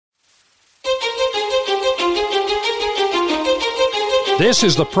This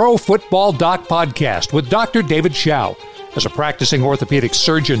is the Pro Football Doc Podcast with Dr. David Chao. As a practicing orthopedic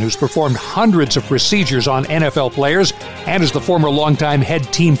surgeon who's performed hundreds of procedures on NFL players and as the former longtime head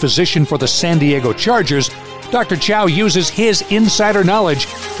team physician for the San Diego Chargers, Dr. Chao uses his insider knowledge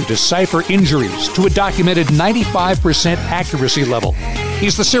to decipher injuries to a documented 95% accuracy level.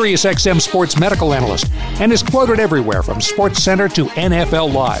 He's the SiriusXM sports medical analyst and is quoted everywhere from SportsCenter to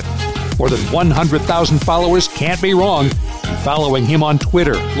NFL Live. More than 100,000 followers can't be wrong. Following him on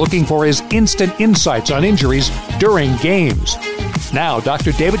Twitter, looking for his instant insights on injuries during games. Now,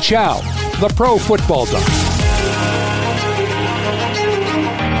 Dr. David Chao, the Pro Football Doc.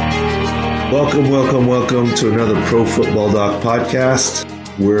 Welcome to another Pro Football Doc podcast.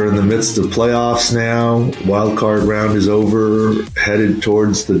 We're in the midst of playoffs now. Wild card round is over, headed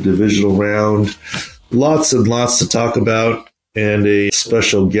towards the divisional round. Lots and lots to talk about, and a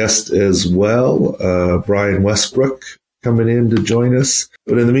special guest as well, Brian Westbrook, coming in to join us.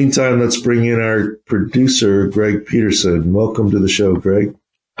 But in the meantime, let's bring in our producer, Greg Peterson. Welcome to the show, Greg.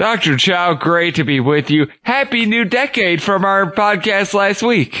 Dr. Chao, great to be with you. Happy new decade from our podcast last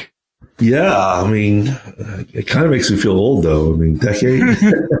week. Yeah, I mean, it kind of makes me feel old, though. I mean, decade?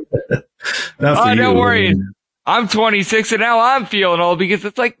 Not for you. Don't worry. I'm 26, and now I'm feeling old because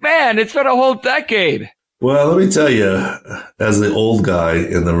it's like, man, it's been a whole decade. Well, let me tell you, as the old guy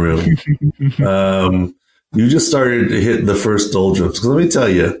in the room, you just started to hit the first doldrums. Because let me tell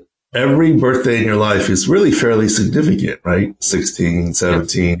you, every birthday in your life is really fairly significant, right? 16,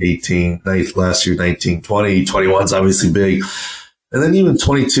 17, 18, last year, 19, 20, 21's obviously big. And then even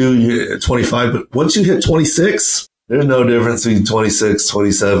 22, 25. But once you hit 26, there's no difference between 26,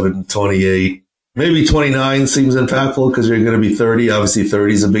 27, 28. Maybe 29 seems impactful because you're going to be 30. Obviously,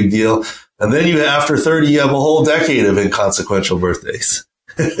 30 is a big deal. And then after 30, you have a whole decade of inconsequential birthdays.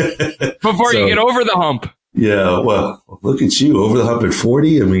 Before you get over the hump. Yeah, well, look at you, over the hump at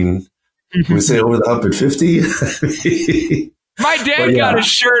 40. I mean, can we say over the hump at 50? My dad got a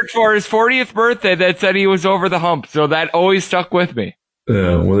shirt for his 40th birthday that said he was over the hump, so that always stuck with me.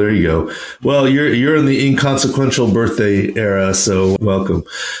 Yeah, well, there you go. Well, you're in the inconsequential birthday era, so welcome.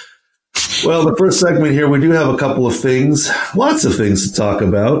 Well, the first segment here, we do have a couple of things, lots of things to talk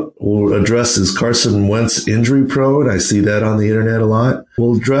about. We'll address is Carson Wentz injury prone. I see that on the internet a lot.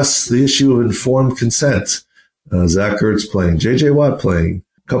 We'll address the issue of informed consent. Zach Ertz playing, J.J. Watt playing,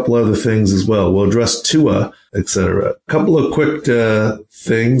 a couple other things as well. We'll address Tua, etc. A couple of quick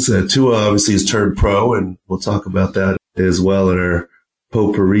things. Tua obviously has turned pro, and we'll talk about that as well in our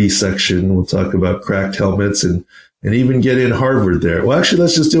potpourri section. We'll talk about cracked helmets and even get in Harvard there. Well, actually,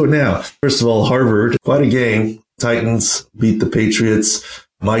 let's just do it now. First of all, Harvard, quite a game. Titans beat the Patriots.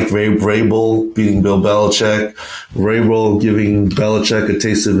 Mike Vrabel beating Bill Belichick. Vrabel giving Belichick a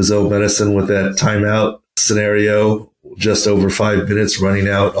taste of his own medicine with that timeout scenario, just over 5 minutes, running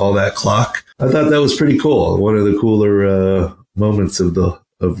out all that clock. I thought that was pretty cool. One of the cooler moments of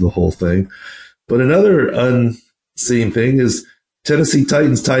the whole thing. But another unseen thing is Tennessee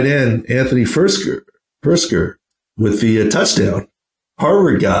Titans tight end Anthony Firkser with the touchdown.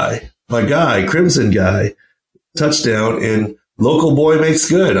 Harvard guy, my guy, Crimson guy, touchdown, and local boy makes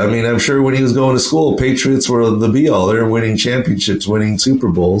good. I mean, I'm sure when he was going to school, Patriots were the be-all. They're winning championships, winning Super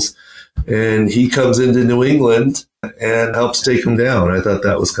Bowls. And he comes into New England and helps take him down. I thought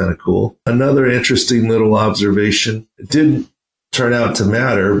that was kind of cool. Another interesting little observation. It didn't turn out to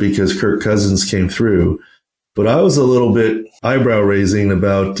matter because Kirk Cousins came through. But I was a little bit eyebrow-raising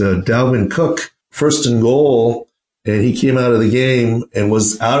about Dalvin Cook, first and goal, and he came out of the game and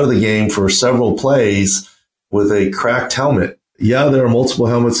was out of the game for several plays with a cracked helmet. Yeah, there are multiple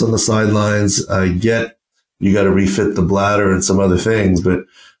helmets on the sidelines. I get you got to refit the bladder and some other things, but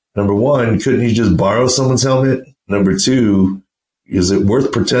number one, couldn't you just borrow someone's helmet? Number two, is it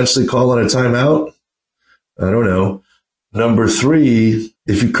worth potentially calling a timeout? I don't know. Number three,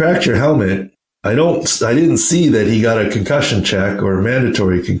 if you cracked your helmet, I didn't see that he got a concussion check or a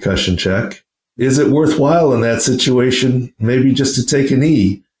mandatory concussion check. Is it worthwhile in that situation, maybe just to take a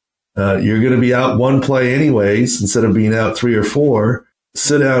knee? You're going to be out one play anyways, instead of being out 3 or 4.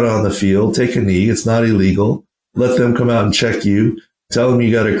 Sit out on the field, take a knee. It's not illegal. Let them come out and check you. Tell them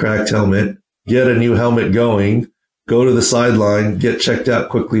you got a cracked helmet. Get a new helmet going. Go to the sideline. Get checked out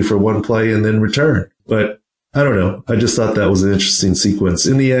quickly for one play and then return. But I don't know. I just thought that was an interesting sequence.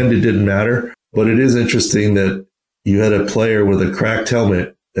 In the end, it didn't matter. But it is interesting that you had a player with a cracked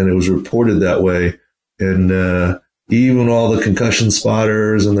helmet, and it was reported that way. And even all the concussion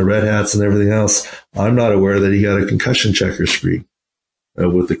spotters and the red hats and everything else, I'm not aware that he got a concussion checker screen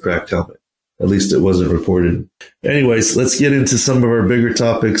with the cracked helmet. At least it wasn't reported. Anyways, let's get into some of our bigger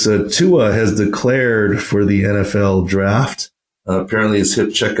topics. Tua has declared for the NFL draft. Apparently his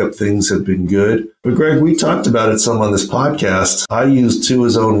hip checkup things have been good. But Greg, we talked about it some on this podcast. I used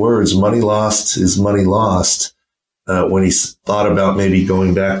Tua's own words, money lost is money lost, when he thought about maybe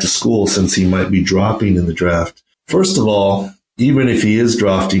going back to school since he might be dropping in the draft. First of all, even if he is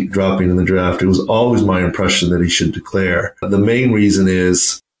dropping in the draft, it was always my impression that he should declare. The main reason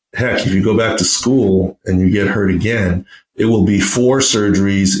is, heck, if you go back to school and you get hurt again, it will be 4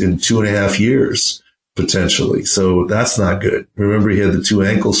 surgeries in 2.5 years, potentially. So that's not good. Remember, he had the 2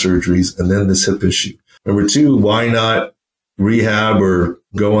 ankle surgeries and then this hip issue. Number 2, why not rehab or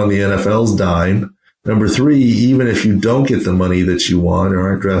go on the NFL's dime? Number 3, even if you don't get the money that you want or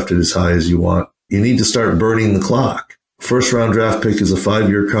aren't drafted as high as you want, you need to start burning the clock. First round draft pick is a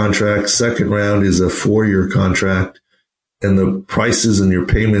 5-year contract. Second round is a 4-year contract. And the prices and your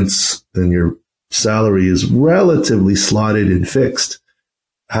payments and your salary is relatively slotted and fixed.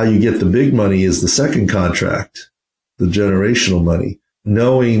 How you get the big money is the second contract, the generational money,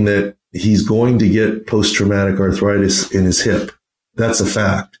 knowing that he's going to get post-traumatic arthritis in his hip. That's a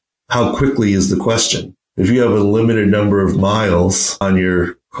fact. How quickly is the question? If you have a limited number of miles on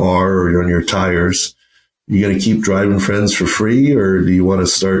your car or on your tires, you going to keep driving friends for free, or do you want to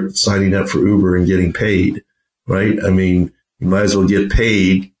start signing up for Uber and getting paid? Right? I mean, you might as well get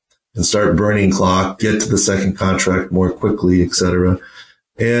paid and start burning clock, get to the second contract more quickly, etc.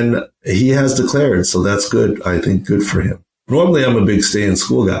 And he has declared, so that's good. I think good for him. Normally, I'm a big stay in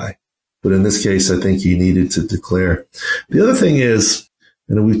school guy, but in this case, I think he needed to declare. The other thing is,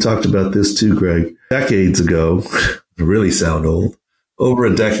 and we've talked about this too, Greg, decades ago, really sound old, over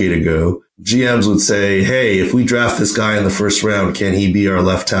a decade ago, GMs would say, hey, if we draft this guy in the first round, can he be our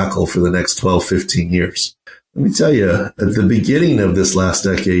left tackle for the next 12, 15 years? Let me tell you, at the beginning of this last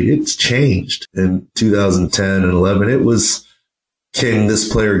decade, it's changed. In 2010 and 11, it was, can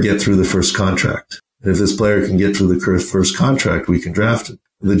this player get through the first contract? And if this player can get through the first contract, we can draft him.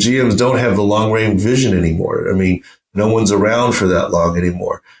 The GMs don't have the long-range vision anymore. I mean, no one's around for that long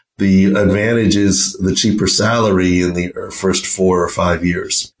anymore. The advantage is the cheaper salary in the first 4 or 5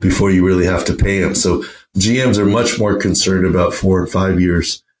 years before you really have to pay him. So GMs are much more concerned about 4 and 5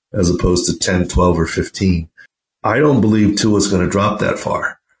 years as opposed to 10, 12, or 15. I don't believe Tua's going to drop that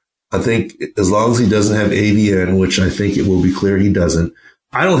far. I think as long as he doesn't have AVN, which I think it will be clear he doesn't,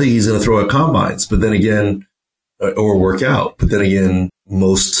 I don't think he's going to throw at combines, but then again, or work out. But then again,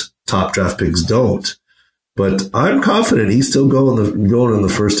 most top draft picks don't. But I'm confident he's still going in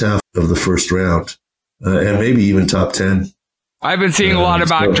the first half of the first round, and maybe even top 10. I've been seeing a lot of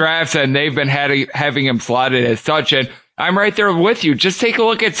mock drafts, and they've been having him slotted as such. And I'm right there with you. Just take a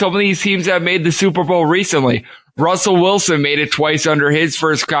look at some of these teams that have made the Super Bowl recently. Russell Wilson made it twice under his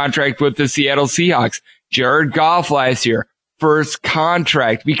first contract with the Seattle Seahawks. Jared Goff last year, first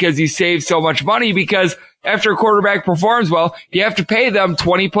contract, because he saved so much money, because after a quarterback performs well, you have to pay them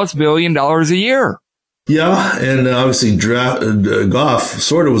 $20+ million a year. Yeah, and obviously Goff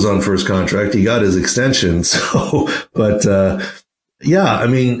sort of was on first contract. He got his extension. So, but yeah, I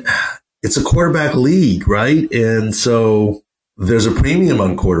mean, it's a quarterback league, right? And so there's a premium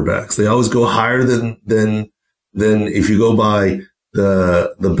on quarterbacks. They always go higher than if you go by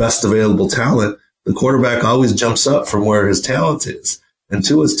the best available talent. The quarterback always jumps up from where his talent is. And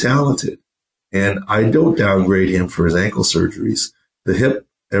Tua's talented. And I don't downgrade him for his ankle surgeries. The hip,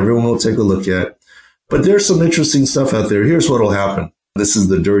 everyone will take a look at. But there's some interesting stuff out there. Here's what will happen. This is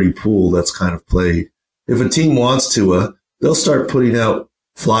the dirty pool that's kind of played. If a team wants Tua, they'll start putting out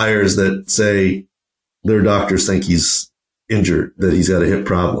flyers that say their doctors think he's injured, that he's got a hip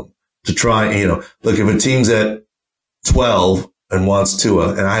problem. To try, look, if a team's at 12 and wants Tua,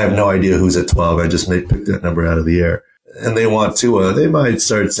 and I have no idea who's at 12, I just may pick that number out of the air, and they want Tua, they might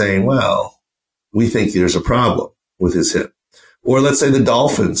start saying, well, we think there's a problem with his hip. Or let's say the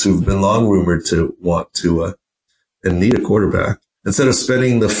Dolphins, who've been long rumored to want Tua and need a quarterback, instead of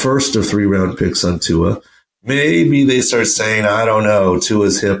spending the first of 3 round picks on Tua, maybe they start saying, I don't know,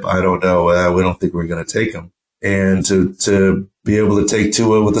 Tua's hip, I don't know, we don't think we're going to take him. And to be able to take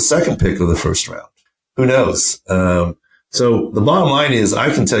Tua with the second pick of the first round. Who knows? So the bottom line is,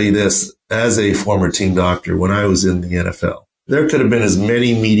 I can tell you this, as a former team doctor, when I was in the NFL, there could have been as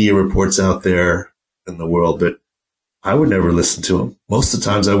many media reports out there in the world, but I would never listen to them. Most of the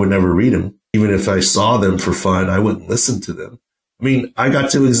times I would never read them. Even if I saw them for fun, I wouldn't listen to them. I mean, I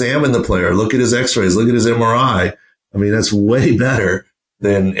got to examine the player, look at his x-rays, look at his MRI. I mean, that's way better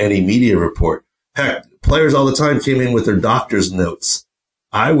than any media report. Heck, players all the time came in with their doctor's notes.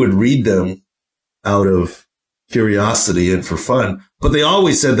 I would read them out of curiosity and for fun, but they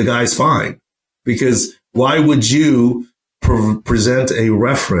always said the guy's fine. Because why would you present a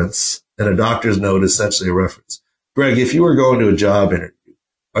reference, and a doctor's note is essentially a reference? Greg, if you were going to a job interview,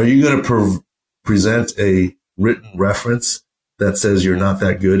 are you going to present a written reference that says you're not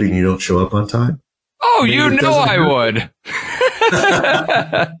that good and you don't show up on time? Oh, you know I would.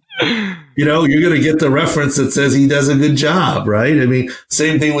 You know, you're going to get the reference that says he does a good job, right? I mean,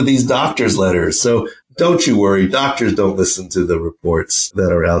 same thing with these doctors' letters. So don't you worry. Doctors don't listen to the reports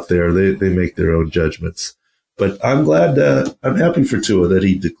that are out there. They make their own judgments. But I'm glad, I'm happy for Tua that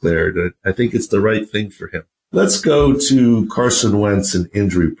he declared. I think it's the right thing for him. Let's go to Carson Wentz and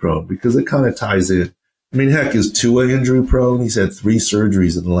injury prone because it kind of ties in. I mean, heck, is Tua injury prone? He's had 3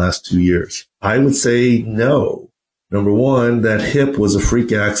 surgeries in the last 2 years. I would say no. Number one, that hip was a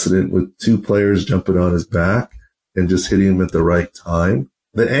freak accident with 2 players jumping on his back and just hitting him at the right time.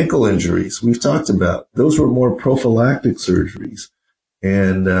 The ankle injuries we've talked about, those were more prophylactic surgeries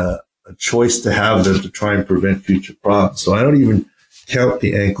and a choice to have them to try and prevent future problems. So I don't even count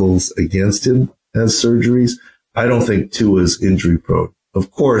the ankles against him as surgeries. I don't think Tua is injury prone.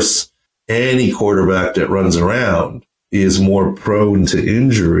 Of course, any quarterback that runs around is more prone to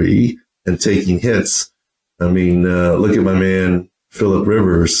injury and taking hits. I mean, look at my man, Phillip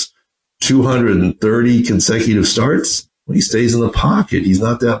Rivers, 230 consecutive starts. Well, he stays in the pocket. He's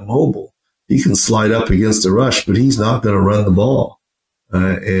not that mobile. He can slide up against a rush, but he's not going to run the ball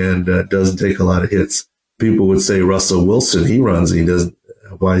and doesn't take a lot of hits. People would say Russell Wilson, he runs and he doesn't.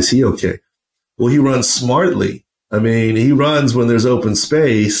 Why is he okay? Well, he runs smartly. I mean, he runs when there's open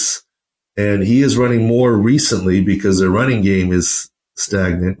space, and he is running more recently because their running game is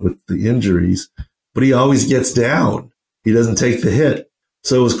stagnant with the injuries, but he always gets down. He doesn't take the hit.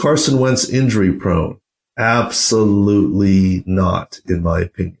 So is Carson Wentz injury prone? Absolutely not, in my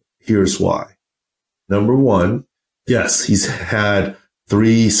opinion. Here's why. Number one, yes, he's had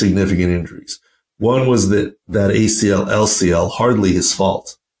 3 significant injuries. One was that ACL, LCL, hardly his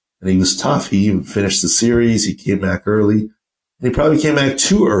fault. And he was tough. He even finished the series. He came back early. And he probably came back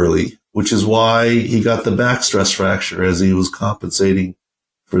too early, which is why he got the back stress fracture as he was compensating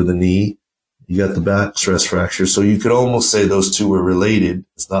for the knee. He got the back stress fracture. So you could almost say those two were related.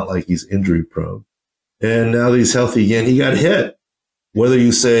 It's not like he's injury prone. And now that he's healthy again, he got hit. Whether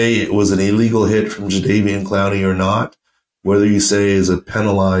you say it was an illegal hit from Jadeveon Clowney or not, whether you say it's a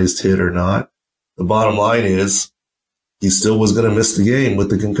penalized hit or not, the bottom line is he still was going to miss the game with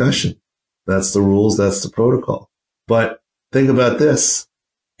the concussion. That's the rules. That's the protocol. But think about this.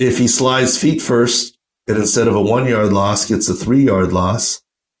 If he slides feet first and instead of a 1-yard loss gets a 3-yard loss,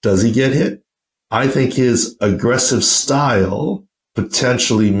 does he get hit? I think his aggressive style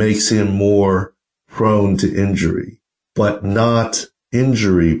potentially makes him more prone to injury, but not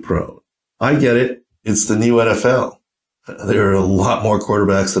injury prone. I get it. It's the new NFL. There are a lot more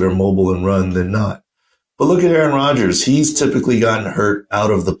quarterbacks that are mobile and run than not. But look at Aaron Rodgers. He's typically gotten hurt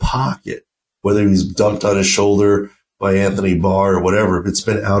out of the pocket, whether he's dumped on his shoulder by Anthony Barr or whatever. It's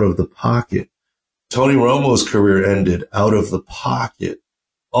been out of the pocket. Tony Romo's career ended out of the pocket.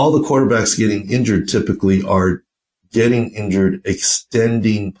 All the quarterbacks getting injured typically are getting injured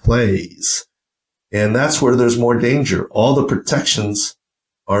extending plays. And that's where there's more danger. All the protections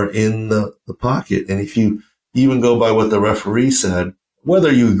are in the pocket. And if you even go by what the referee said,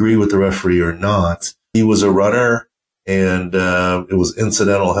 whether you agree with the referee or not, he was a runner and it was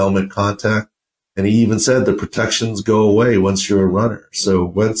incidental helmet contact. And he even said the protections go away once you're a runner. So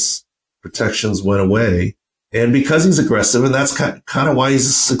once protections went away, and because he's aggressive, and that's kind of why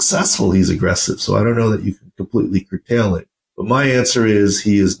he's successful, he's aggressive. So I don't know that you can completely curtail it. But my answer is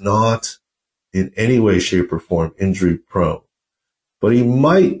he is not in any way, shape, or form injury prone. But he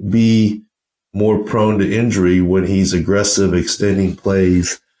might be more prone to injury when he's aggressive, extending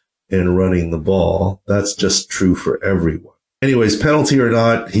plays, and running the ball. That's just true for everyone. Anyways, penalty or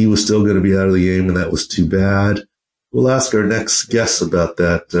not, he was still going to be out of the game, and that was too bad. We'll ask our next guest about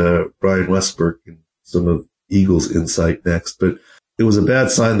that, Brian Westbrook, and some of Eagles' insight next. But it was a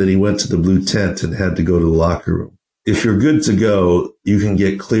bad sign that he went to the blue tent and had to go to the locker room. If you're good to go, you can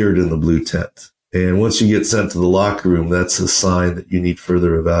get cleared in the blue tent. And once you get sent to the locker room, that's a sign that you need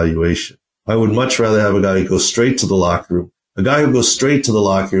further evaluation. I would much rather have a guy who goes straight to the locker room. A guy who goes straight to the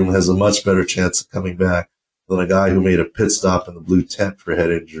locker room has a much better chance of coming back than a guy who made a pit stop in the blue tent for head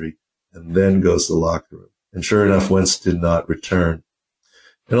injury and then goes to the locker room. And sure enough, Wentz did not return.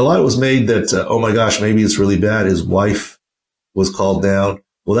 And a lot was made that, oh my gosh, maybe it's really bad. His wife was called down.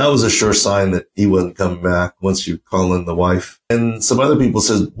 Well, that was a sure sign that he wasn't coming back once you call in the wife. And some other people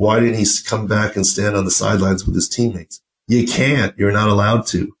said, why didn't he come back and stand on the sidelines with his teammates? You can't. You're not allowed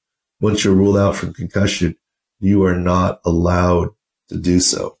to. Once you're ruled out from concussion, you are not allowed to do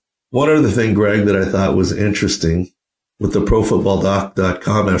so. One other thing, Greg, that I thought was interesting with the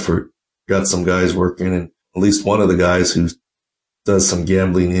ProFootballDoc.com effort, got some guys working, and at least one of the guys who does some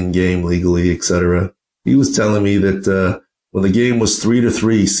gambling in game legally, etc. He was telling me that when the game was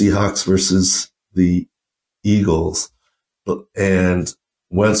 3-3, Seahawks versus the Eagles, and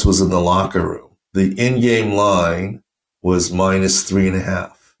Wentz was in the locker room, the in-game line was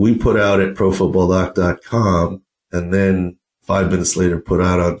 -3.5. We put out at profootballdoc.com, and then 5 minutes later put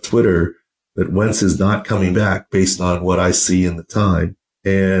out on Twitter that Wentz is not coming back based on what I see in the time.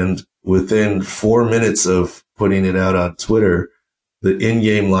 And within 4 minutes of putting it out on Twitter, the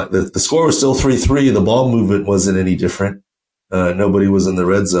in-game line, the score was still 3-3. The ball movement wasn't any different. Nobody was in the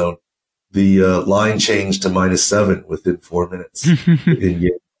red zone. The line changed to -7 within 4 minutes.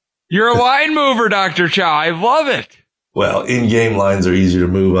 In-game. You're a line mover, Dr. Chao. I love it. Well, in-game lines are easier to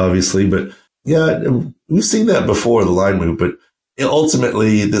move, obviously, but yeah, we've seen that before, the line move. But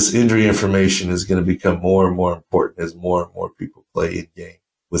ultimately, this injury information is going to become more and more important as more and more people play in-game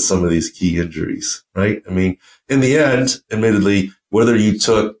with some of these key injuries, right? I mean, in the end, admittedly, whether you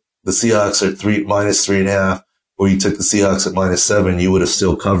took the Seahawks at -3.5 or you took the Seahawks at -7, you would have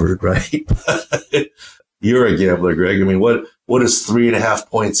still covered, right? You're a gambler, Greg. I mean, what is 3.5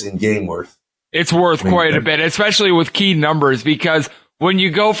 points in game worth? It's worth quite a bit, especially with key numbers, because when you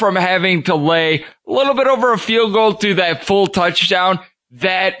go from having to lay a little bit over a field goal to that full touchdown,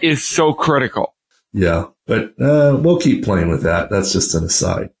 that is so critical. Yeah, but we'll keep playing with that. That's just an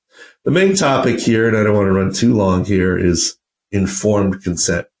aside. The main topic here, and I don't want to run too long here, is informed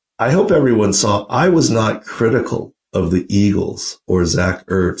consent. I hope everyone saw I was not critical of the Eagles or Zach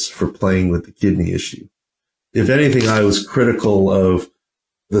Ertz for playing with the kidney issue. If anything, I was critical of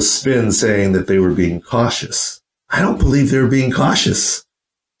the spin saying that they were being cautious. I don't believe they were being cautious.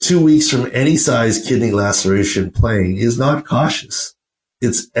 2 weeks from any size kidney laceration playing is not cautious.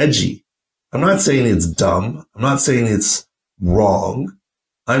 It's edgy. I'm not saying it's dumb. I'm not saying it's wrong.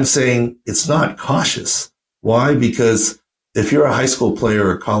 I'm saying it's not cautious. Why? Because if you're a high school player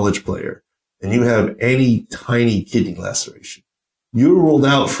or a college player and you have any tiny kidney laceration, you're ruled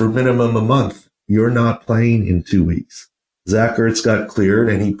out for minimum a month. You're not playing in 2 weeks. Zach Ertz got cleared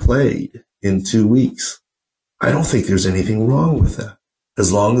and he played in 2 weeks. I don't think there's anything wrong with that.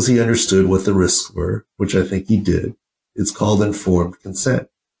 As long as he understood what the risks were, which I think he did, it's called informed consent.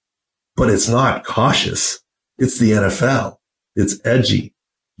 But it's not cautious. It's the NFL. It's edgy.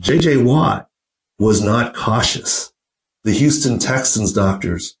 J.J. Watt was not cautious. The Houston Texans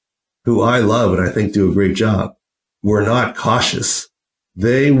doctors, who I love and I think do a great job, were not cautious.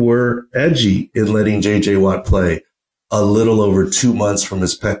 They were edgy in letting J.J. Watt play a little over 2 months from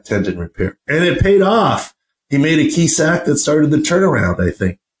his pec tendon repair. And it paid off. He made a key sack that started the turnaround, I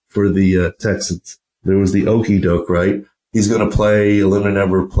think, for the Texans. There was the okie doke, right? He's going to play a limited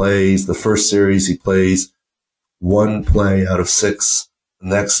number of plays. The first series, he plays 1 play out of 6. The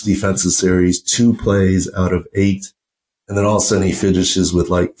next defensive series, 2 plays out of 8. And then all of a sudden he finishes with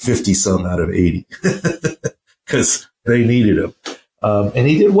like 50 some out of 80 because they needed him. And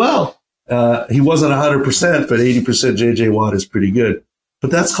he did well. He wasn't 100%, but 80% J.J. Watt is pretty good.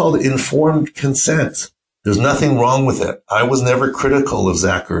 But that's called informed consent. There's nothing wrong with it. I was never critical of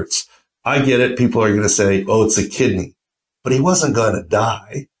Zach Ertz. I get it. People are going to say, oh, it's a kidney. But he wasn't going to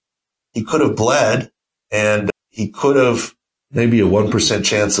die. He could have bled, and he could have maybe a 1%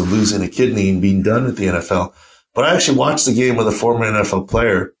 chance of losing a kidney and being done with the NFL. But I actually watched the game with a former NFL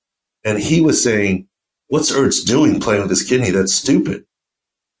player, and he was saying, what's Ertz doing playing with his kidney? That's stupid.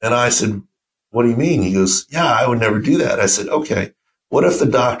 And I said, what do you mean? He goes, yeah, I would never do that. I said, okay, what if the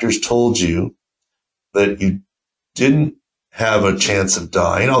doctors told you that you didn't have a chance of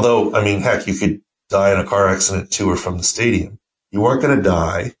dying? Although, I mean, heck, you could die in a car accident to or from the stadium. You weren't going to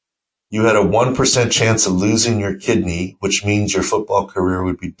die. You had a 1% chance of losing your kidney, which means your football career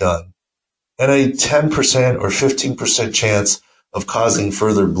would be done. And a 10% or 15% chance of causing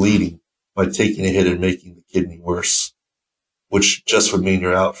further bleeding by taking a hit and making the kidney worse, which just would mean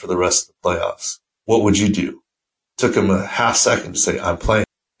you're out for the rest of the playoffs. What would you do? Took him a half second to say, I'm playing.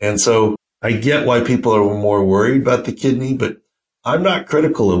 And so I get why people are more worried about the kidney, but I'm not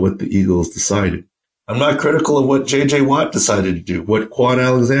critical of what the Eagles decided. I'm not critical of what J.J. Watt decided to do, what Quan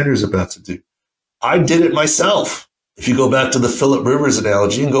Alexander's about to do. I did it myself. If you go back to the Phillip Rivers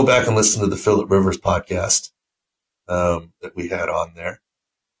analogy and go back and listen to the Phillip Rivers podcast that we had on there,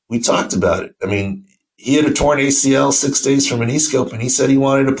 we talked about it. I mean, he had a torn ACL 6 days from an e-scope, and he said he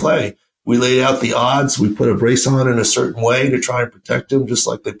wanted to play. We laid out the odds. We put a brace on in a certain way to try and protect him, just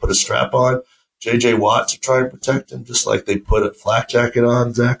like they put a strap on J.J. Watt to try and protect him, just like they put a flak jacket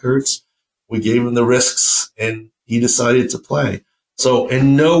on Zach Ertz. We gave him the risks, and he decided to play. So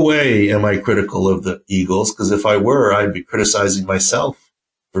in no way am I critical of the Eagles, because if I were, I'd be criticizing myself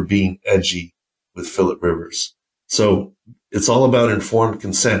for being edgy with Phillip Rivers. So it's all about informed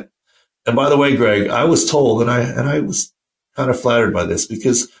consent. And by the way, Greg, I was told, and I was kind of flattered by this,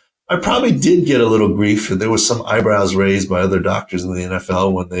 because I probably did get a little grief, and there was some eyebrows raised by other doctors in the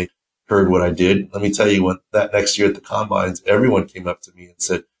NFL when they heard what I did. Let me tell you, when that next year at the Combines, everyone came up to me and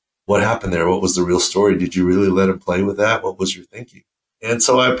said, what happened there? What was the real story? Did you really let him play with that? What was your thinking? And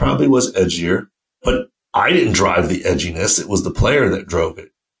so I probably was edgier, but I didn't drive the edginess. It was the player that drove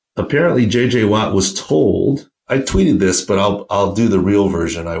it. Apparently, J.J. Watt was told, I tweeted this, but I'll do the real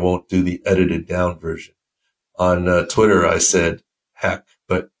version. I won't do the edited down version. On Twitter, I said, heck,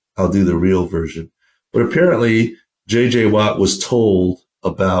 but I'll do the real version. But apparently, J.J. Watt was told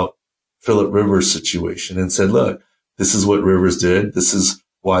about Phillip Rivers' situation and said, look, this is what Rivers did. This is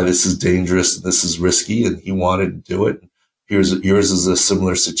why this is dangerous. And this is risky. And he wanted to do it. Yours is a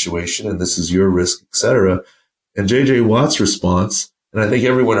similar situation, and this is your risk, etc. And J.J. Watt's response, and I think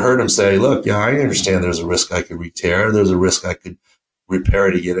everyone heard him say, look, yeah, I understand there's a risk I could re-tear. There's a risk I could repair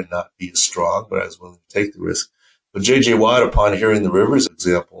it again and not be as strong, but I was willing to take the risk. But J.J. Watt, upon hearing the Rivers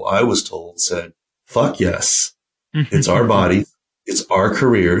example, I was told, said, fuck yes. It's our bodies. It's our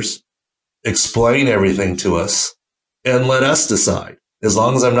careers. Explain everything to us and let us decide. As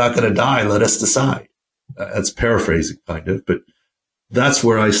long as I'm not going to die, let us decide. That's paraphrasing, kind of, but that's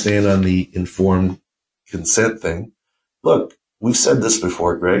where I stand on the informed consent thing. Look, we've said this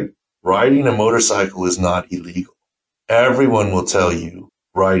before, Greg. Riding a motorcycle is not illegal. Everyone will tell you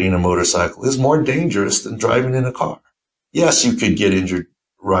riding a motorcycle is more dangerous than driving in a car. Yes, you could get injured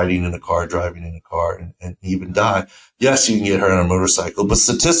riding in a car, driving in a car, and even die. Yes, you can get hurt on a motorcycle, but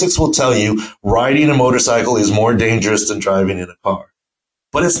statistics will tell you riding a motorcycle is more dangerous than driving in a car.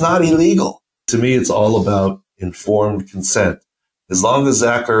 But it's not illegal. To me, it's all about informed consent. As long as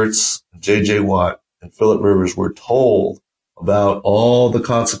Zach Ertz, J.J. Watt, and Phillip Rivers were told about all the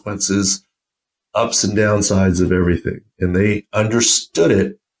consequences, ups and downsides of everything, and they understood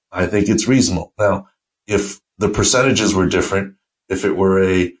it, I think it's reasonable. Now, if the percentages were different, if it were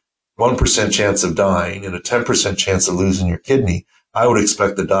a 1% chance of dying and a 10% chance of losing your kidney, I would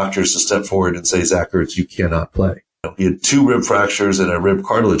expect the doctors to step forward and say, Zach Ertz, you cannot play. He had 2 rib fractures and a rib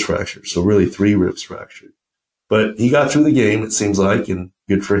cartilage fracture, so really 3 ribs fractured. But he got through the game, it seems like, and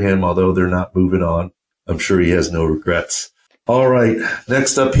good for him, although they're not moving on. I'm sure he has no regrets. All right,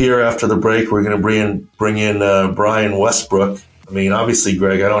 next up here after the break, we're going to bring in Brian Westbrook. I mean, obviously,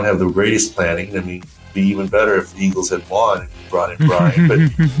 Greg, I don't have the greatest planning. I mean, it'd be even better if the Eagles had won and you brought in Brian, but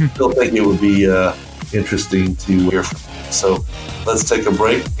I still think it would be interesting to hear from him. So let's take a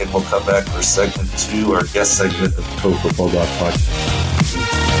break, and we'll come back for segment 2, our guest segment of the Pro Football Doc Podcast.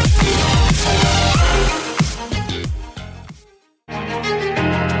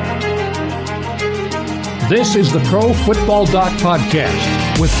 This is the Pro Football Doc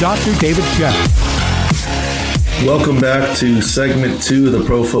Podcast with Dr. David Chao. Welcome back to segment 2 of the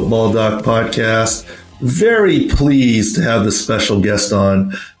Pro Football Doc Podcast. Very pleased to have this special guest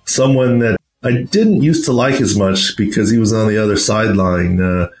on, someone that I didn't used to like as much because he was on the other sideline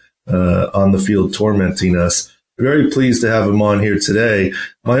on the field tormenting us. Very pleased to have him on here today.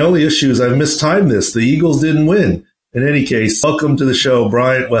 My only issue is I've mistimed this. The Eagles didn't win. In any case, welcome to the show,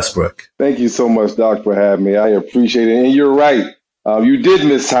 Brian Westbrook. Thank you so much, Doc, for having me. I appreciate it. And you're right. You did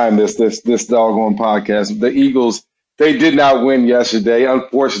mistime this doggone podcast. The Eagles, they did not win yesterday,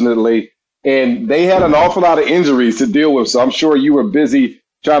 unfortunately. And they had an awful lot of injuries to deal with. So I'm sure you were busy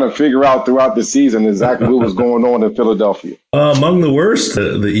trying to figure out throughout the season exactly what was going on in Philadelphia. Among the worst,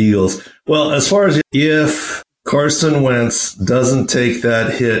 the Eagles. Well, as far as if Carson Wentz doesn't take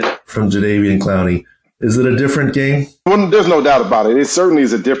that hit from Jadeveon Clowney, is it a different game? Well, there's no doubt about it. It certainly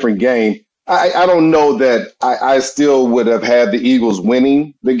is a different game. I don't know that I still would have had the Eagles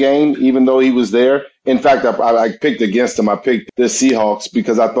winning the game, even though he was there. In fact, I picked against him. I picked the Seahawks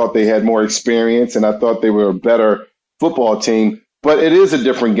because I thought they had more experience and I thought they were a better football team. But it is a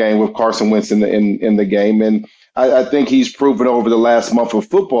different game with Carson Wentz in the game. And I think he's proven over the last month of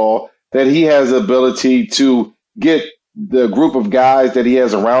football that he has the ability to get the group of guys that he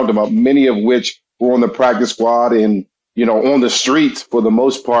has around him, many of which were on the practice squad and, on the streets for the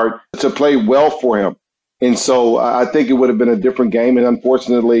most part, to play well for him. And so I think it would have been a different game. And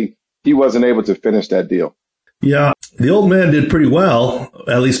unfortunately, he wasn't able to finish that deal. Yeah, the old man did pretty well,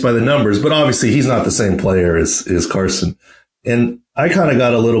 at least by the numbers. But obviously, he's not the same player as Carson. And I kind of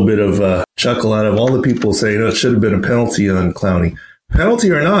got a little bit of a chuckle out of all the people saying, it should have been a penalty on Clowney.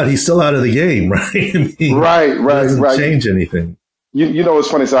 Penalty or not, he's still out of the game, right? I mean, right. It doesn't change anything. You know, it's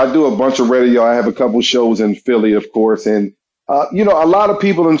funny. So I do a bunch of radio. I have a couple shows in Philly, of course. And, a lot of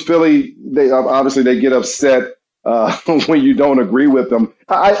people in Philly, they get upset when you don't agree with them.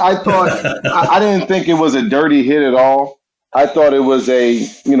 I thought I didn't think it was a dirty hit at all. I thought it was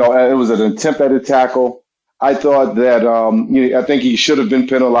it was an attempt at a tackle. I thought that I think he should have been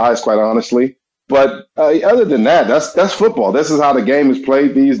penalized, quite honestly. But other than that, that's football. This is how the game is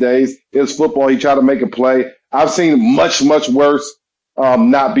played these days. It's football. He tried to make a play. I've seen much, much worse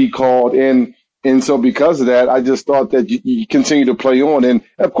not be called. And so because of that, I just thought that you continue to play on. And,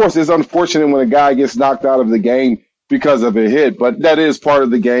 of course, it's unfortunate when a guy gets knocked out of the game because of a hit. But that is part of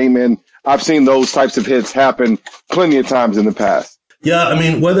the game, and I've seen those types of hits happen plenty of times in the past. Yeah, I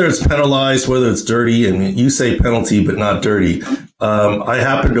mean, whether it's penalized, whether it's dirty, and you say penalty but not dirty. I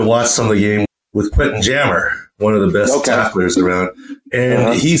happened to watch some of the game with Quentin Jammer, one of the best tacklers around,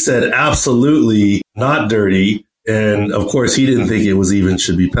 and he said absolutely not dirty. And, of course, he didn't think it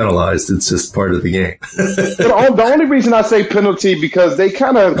should be penalized. It's just part of the game. The only reason I say penalty, because they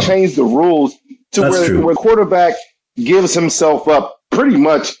kind of changed the rules to where quarterback gives himself up pretty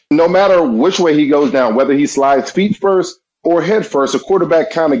much no matter which way he goes down, whether he slides feet first or head first, a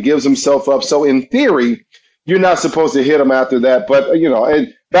quarterback kind of gives himself up. So in theory, you're not supposed to hit him after that. But,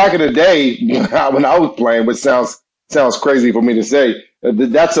 and back in the day when I was playing, which sounds crazy for me to say,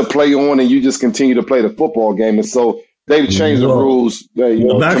 that's a play on and you just continue to play the football game. And so they've changed the rules.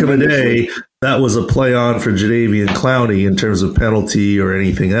 Back in the day, that was a play on for Jadeveon Clowney in terms of penalty or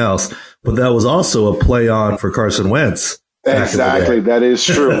anything else. But that was also a play on for Carson Wentz. Exactly. That is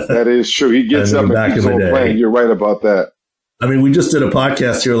true. That is true. He gets up and keeps on playing. You're right about that. I mean, we just did a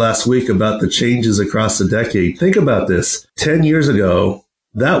podcast here last week about the changes across the decade. Think about this. 10 years ago,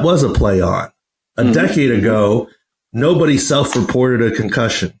 that was a play on. A decade ago, nobody self-reported a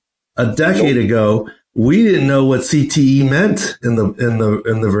concussion. A decade ago, we didn't know what CTE meant in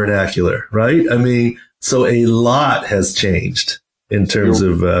the vernacular, right? I mean, so a lot has changed in terms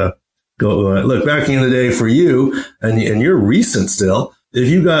of look, back in the day for you, and you're recent still. If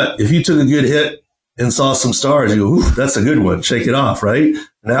you took a good hit and saw some stars, you go, ooh, that's a good one. Shake it off, right?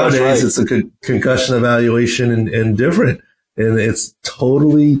 Nowadays, it's a concussion evaluation and different, and it's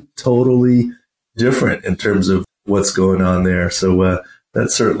totally different in terms of what's going on there. So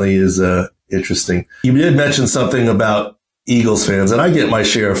that certainly is interesting. You did mention something about Eagles fans, and I get my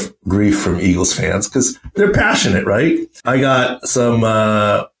share of grief from Eagles fans because they're passionate, right? I got some,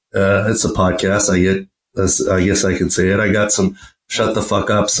 it's a podcast. I guess I can say it. I got some shut the fuck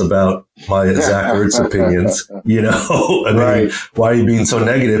ups about my Zach Ertz opinions. I mean, why are you being so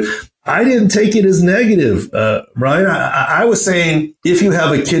negative? I didn't take it as negative, Ryan. I was saying if you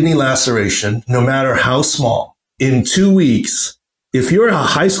have a kidney laceration, no matter how small, in 2 weeks, if you're a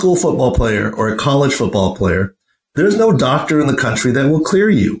high school football player or a college football player, there's no doctor in the country that will clear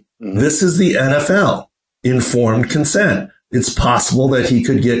you. This is the NFL. Informed consent. It's possible that he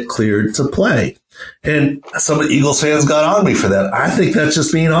could get cleared to play. And some of the Eagles fans got on me for that. I think that's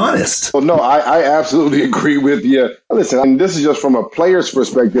just being honest. Well, no, I absolutely agree with you. Listen, I mean, this is just from a player's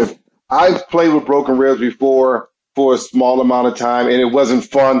perspective. I've played with broken ribs before for a small amount of time, and it wasn't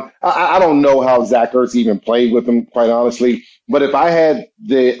fun. I don't know how Zach Ertz even played with him, quite honestly. But if I had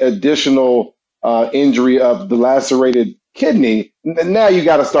the additional injury of the lacerated kidney, now you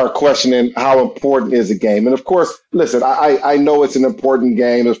got to start questioning how important is a game. And of course, listen, I know it's an important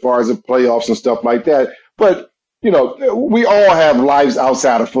game as far as the playoffs and stuff like that. But, we all have lives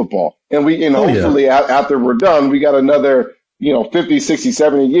outside of football. And hopefully after we're done, we got another 50, 60,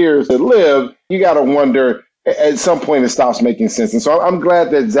 70 years to live. You got to wonder at some point it stops making sense. And so I'm glad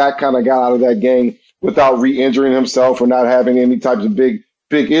that Zach kind of got out of that game without re-injuring himself or not having any types of big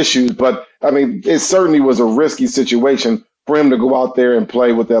issues. But I mean, it certainly was a risky situation for him to go out there and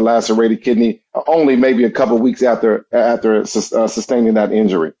play with that lacerated kidney only maybe a couple of weeks after sustaining that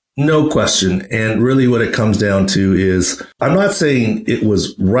injury. No question. And really what it comes down to is I'm not saying it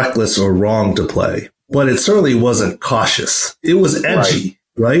was reckless or wrong to play, but it certainly wasn't cautious. It was edgy,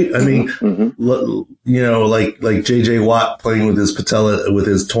 right? I mean, like J.J. Watt playing with his patella, with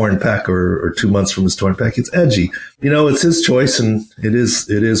his torn pec or 2 months from his torn pec. It's edgy. It's his choice, and it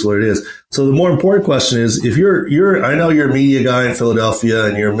is what it is. So the more important question is, if I know you're a media guy in Philadelphia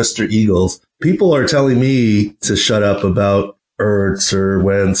and you're Mr. Eagles, people are telling me to shut up about Ertz or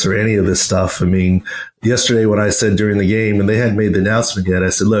Wentz or any of this stuff. I mean, yesterday when I said during the game, and they hadn't made the announcement yet, I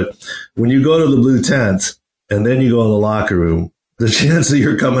said, look, when you go to the blue tent and then you go in the locker room, the chance that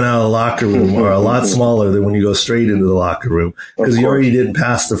you're coming out of the locker room are a lot smaller than when you go straight into the locker room because you already didn't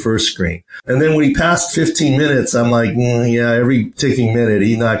pass the first screen. And then when he passed 15 minutes, I'm like, every ticking minute,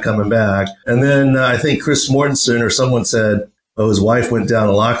 he's not coming back. And then I think Chris Mortensen or someone said, his wife went down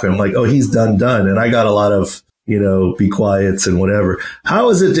the locker room. I'm like, he's done. And I got a lot of, be quiet and whatever. How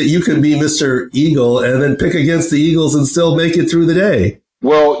is it that you can be Mr. Eagle and then pick against the Eagles and still make it through the day?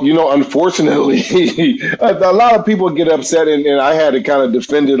 Well, unfortunately, a lot of people get upset, and I had to kind of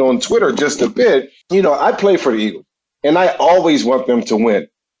defend it on Twitter just a bit. I play for the Eagles, and I always want them to win.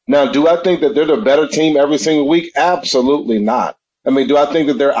 Now, do I think that they're the better team every single week? Absolutely not. I mean, do I think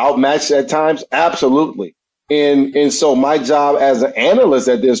that they're outmatched at times? Absolutely. And so my job as an analyst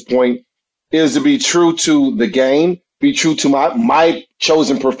at this point is to be true to the game, be true to my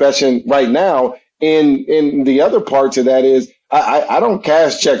chosen profession right now. And the other part to that is I don't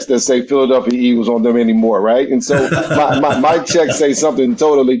cash checks that say Philadelphia Eagles on them anymore, right? And so my checks say something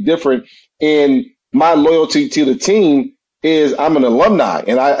totally different. And my loyalty to the team is I'm an alumni,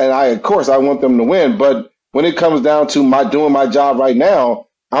 and I of course I want them to win. But when it comes down to doing my job right now,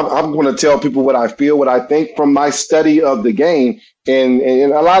 I'm going to tell people what I feel, what I think from my study of the game. And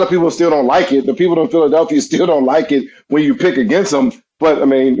a lot of people still don't like it. The people in Philadelphia still don't like it when you pick against them. But I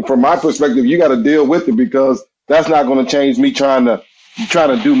mean, from my perspective, you got to deal with it because that's not going to change me trying to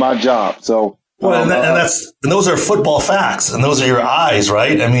do my job. So. Well, and those are football facts, and those are your eyes,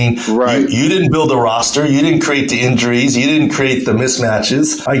 right? I mean, right. You didn't build a roster, you didn't create the injuries, you didn't create the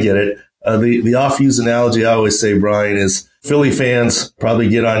mismatches. I get it. The off-use analogy I always say, Brian, is Philly fans probably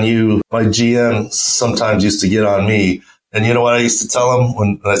get on you. My GM sometimes used to get on me, and you know what I used to tell them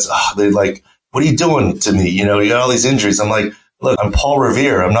when they're like, "What are you doing to me? You got all these injuries." I'm like, "Look, I'm Paul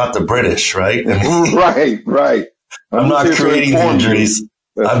Revere. I'm not the British, right?" I mean, right. I'm not creating the injuries.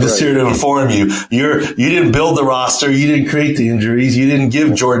 I'm just here to inform you. You didn't build the roster. You didn't create the injuries. You didn't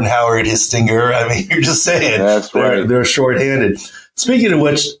give Jordan Howard his stinger. I mean, you're just saying that's right. They're shorthanded. Speaking of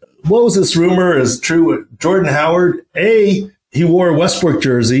which, what was this rumor is true? Jordan Howard, A, he wore a Westbrook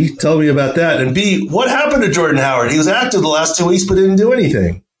jersey. Tell me about that. And B, what happened to Jordan Howard? He was active the last 2 weeks, but didn't do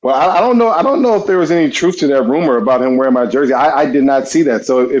anything. Well, I don't know. I don't know if there was any truth to that rumor about him wearing my jersey. I did not see that.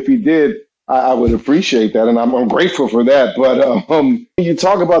 So if he did, I would appreciate that, and I'm grateful for that. But you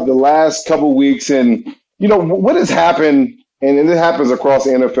talk about the last couple of weeks, and what has happened, and it happens across the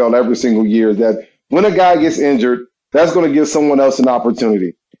NFL every single year, that when a guy gets injured, that's going to give someone else an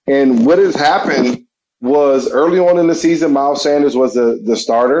opportunity. And what has happened was early on in the season, Miles Sanders was the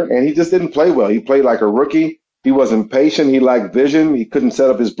starter, and he just didn't play well. He played like a rookie. He wasn't patient. He lacked vision. He couldn't set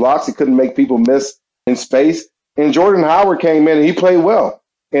up his blocks. He couldn't make people miss in space. And Jordan Howard came in, and he played well.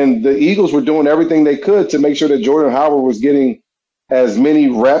 And the Eagles were doing everything they could to make sure that Jordan Howard was getting as many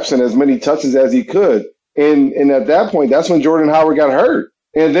reps and as many touches as he could. And at that point, that's when Jordan Howard got hurt.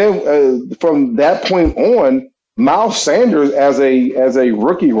 And then from that point on, Miles Sanders, as a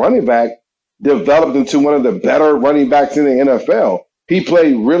rookie running back, developed into one of the better running backs in the NFL. He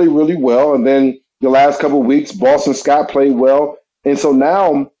played really, really well. And then the last couple of weeks, Boston Scott played well. And so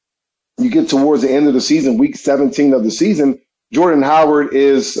now you get towards the end of the season, week 17 of the season, Jordan Howard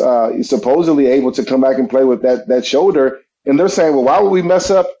is supposedly able to come back and play with that shoulder. And they're saying, well, why would we mess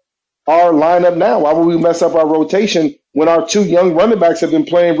up our lineup now? Why would we mess up our rotation when our two young running backs have been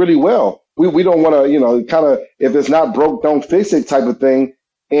playing really well? We don't want to, kind of, if it's not broke, don't fix it type of thing.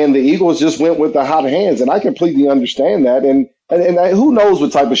 And the Eagles just went with the hot hands. And I completely understand that. And who knows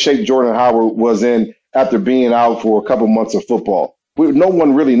what type of shape Jordan Howard was in after being out for a couple months of football. No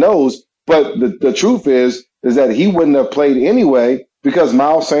one really knows. But the truth is that he wouldn't have played anyway because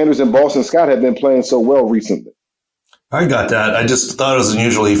Miles Sanders and Boston Scott have been playing so well recently. I got that. I just thought it was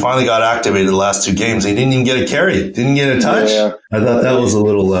unusual. He finally got activated the last two games. He didn't even get a carry. Didn't get a touch. Yeah. I thought that was a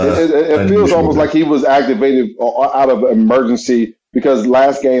little it feels almost like he was activated out of emergency because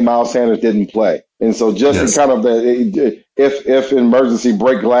last game Miles Sanders didn't play. And so just kind of if emergency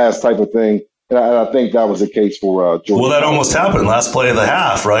break glass type of thing. And I think that was the case for Jordan. Well, that almost happened last play of the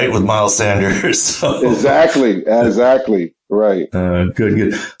half, right, with Miles Sanders. So. Exactly. Right.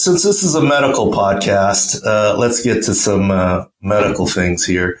 Good. Since this is a medical podcast, let's get to some medical things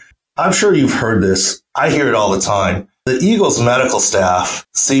here. I'm sure you've heard this. I hear it all the time. The Eagles medical staff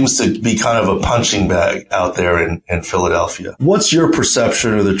seems to be kind of a punching bag out there in Philadelphia. What's your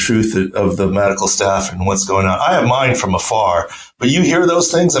perception or the truth of the medical staff and what's going on? I have mine from afar, but you hear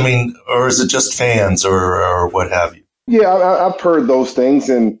those things? I mean, or is it just fans or what have you? Yeah, I've heard those things,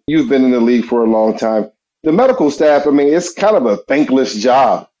 and you've been in the league for a long time. The medical staff, I mean, it's kind of a thankless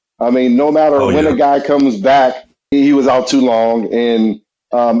job. I mean, no matter when a guy comes back, he was out too long. And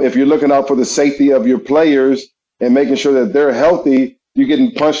if you're looking out for the safety of your players and making sure that they're healthy, you're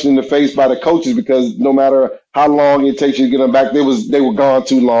getting punched in the face by the coaches because no matter how long it takes you to get them back, they were gone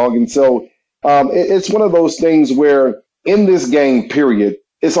too long. And so it's one of those things where in this game, period,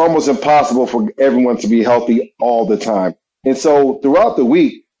 it's almost impossible for everyone to be healthy all the time. And so throughout the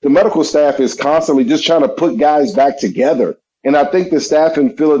week, the medical staff is constantly just trying to put guys back together. And I think the staff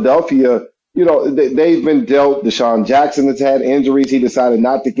in Philadelphia, they've been dealt. Deshaun Jackson has had injuries. He decided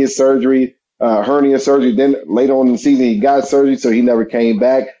not to get surgery, hernia surgery. Then later on in the season, he got surgery, so he never came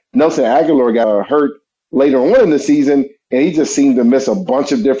back. Nelson Aguilar got hurt later on in the season, and he just seemed to miss a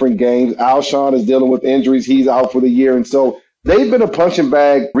bunch of different games. Alshon is dealing with injuries. He's out for the year. And so they've been a punching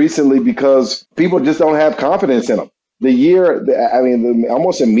bag recently because people just don't have confidence in them.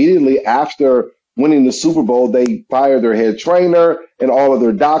 Almost immediately after winning the Super Bowl, they fired their head trainer and all of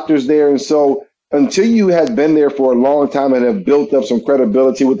their doctors there. And so until you have been there for a long time and have built up some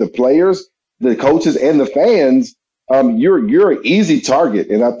credibility with the players, the coaches, and the fans, you're an easy target.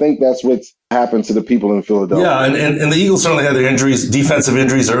 And I think that's what's happened to the people in Philadelphia. Yeah, and the Eagles certainly had their injuries, defensive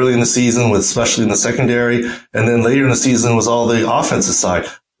injuries early in the season, especially in the secondary. And then later in the season was all the offensive side.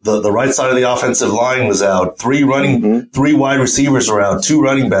 The right side of the offensive line was out. Three wide receivers were out, 2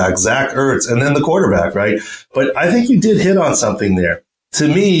 running backs, Zach Ertz, and then the quarterback, right? But I think you did hit on something there. To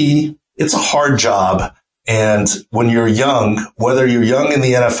me, it's a hard job. And when you're young, whether you're young in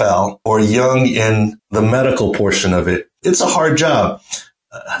the NFL or young in the medical portion of it, it's a hard job.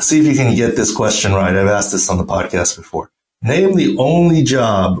 See if you can get this question right. I've asked this on the podcast before. Name the only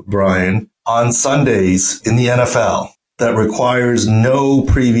job, Brian, on Sundays in the NFL that requires no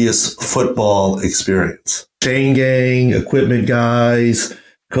previous football experience. Chain gang, equipment guys,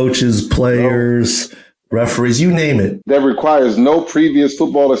 coaches, players, referees, you name it. That requires no previous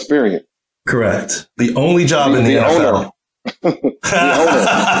football experience. Correct. The only job in the NFL.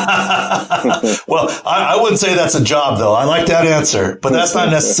 Well, I wouldn't say that's a job, though. I like that answer, but that's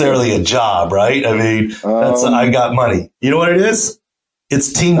not necessarily a job, right? I mean, I got money. You know what it is?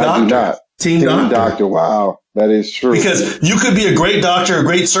 It's team doctor. Team doctor. Wow. That is true. Because you could be a great doctor, a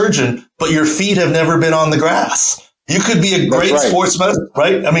great surgeon, but your feet have never been on the grass. You could be a great sports medicine,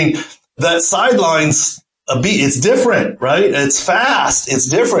 right? I mean, that sideline's it's different, right? It's fast. It's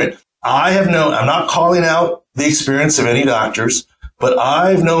different. I'm not calling out the experience of any doctors, but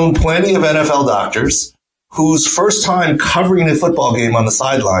I've known plenty of NFL doctors whose first time covering a football game on the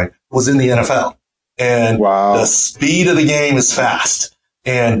sideline was in the NFL. And the speed of the game is fast.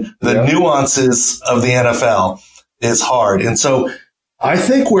 And the nuances of the NFL is hard. And so I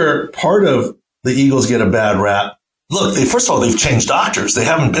think where part of the Eagles get a bad rap, look, first of all, they've changed doctors. They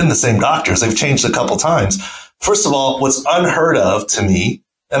haven't been the same doctors. They've changed a couple times. First of all, what's unheard of to me,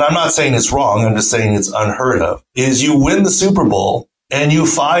 and I'm not saying it's wrong, I'm just saying it's unheard of, is you win the Super Bowl and you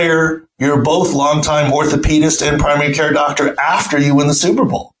fire your both longtime orthopedist and primary care doctor after you win the Super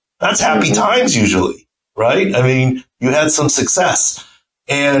Bowl. That's happy times usually, right? I mean, you had some success.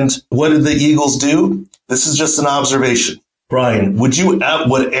 And what did the Eagles do? This is just an observation. Brian, would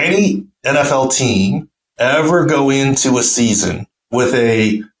any NFL team ever go into a season with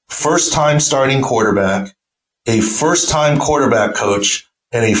a first-time starting quarterback, a first-time quarterback coach,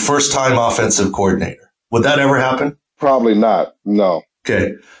 and a first-time offensive coordinator? Would that ever happen? Probably not. No.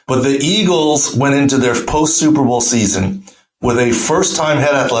 Okay. But the Eagles went into their post-Super Bowl season with a first-time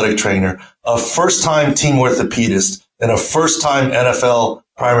head athletic trainer, a first-time team orthopedist, and a first-time NFL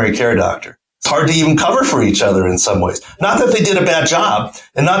primary care doctor. It's hard to even cover for each other in some ways. Not that they did a bad job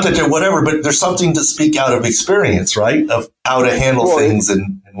and not that they're whatever, but there's something to speak out of experience, right? Of how to handle things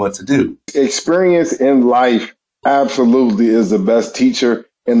and what to do. Experience in life absolutely is the best teacher.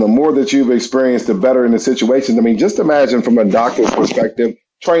 And the more that you've experienced, the better in the situation. I mean, just imagine from a doctor's perspective,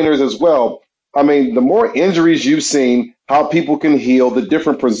 trainers as well. I mean, the more injuries you've seen, how people can heal, the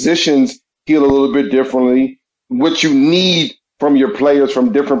different positions heal a little bit differently. What you need from your players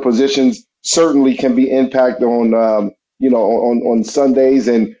from different positions certainly can be impacted on Sundays.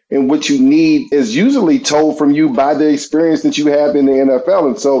 And what you need is usually told from you by the experience that you have in the NFL.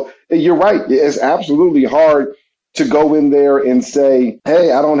 And so you're right. It's absolutely hard to go in there and say,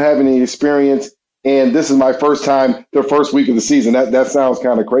 hey, I don't have any experience and this is my first time the first week of the season. That sounds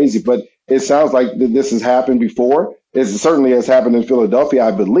kind of crazy, but it sounds like this has happened before. It certainly has happened in Philadelphia,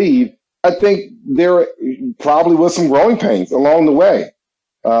 I believe. I think there probably was some growing pains along the way.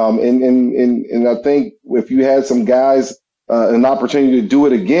 And I think if you had some guys an opportunity to do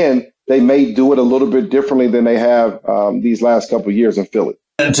it again, they may do it a little bit differently than they have these last couple of years in Philly.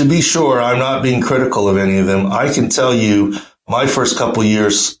 And to be sure, I'm not being critical of any of them. I can tell you my first couple of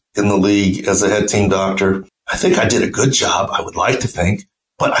years in the league as a head team doctor, I think I did a good job. I would like to think,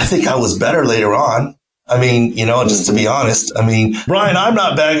 but I think I was better later on. I mean, just to be honest, Brian, I'm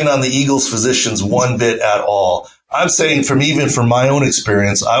not bagging on the Eagles physicians one bit at all. I'm saying from my own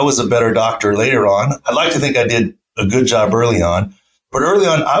experience, I was a better doctor later on. I'd like to think I did a good job early on, but early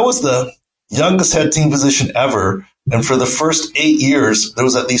on, I was the youngest head team physician ever And for the first 8 years, there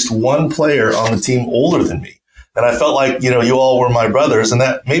was at least one player on the team older than me. And I felt like, you all were my brothers, and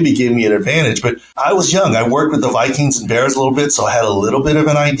that maybe gave me an advantage. But I was young. I worked with the Vikings and Bears a little bit, so I had a little bit of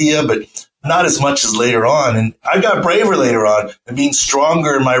an idea, but not as much as later on. And I got braver later on and being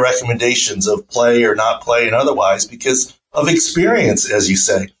stronger in my recommendations of play or not play and otherwise because of experience, as you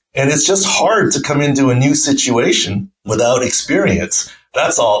say. And it's just hard to come into a new situation without experience.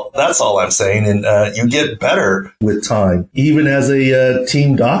 That's all I'm saying. And you get better with time, even as a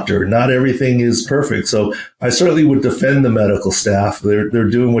team doctor. Not everything is perfect. So I certainly would defend the medical staff. They're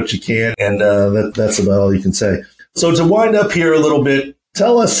doing what you can. And that's about all you can say. So to wind up here a little bit,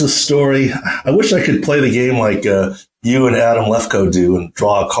 tell us a story. I wish I could play the game like you and Adam Lefkoe do and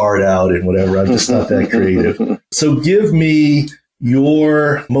draw a card out and whatever. I'm just not that creative. So give me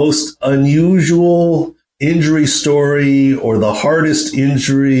your most unusual injury story or the hardest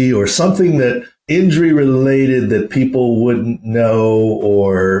injury or something that injury related that people wouldn't know,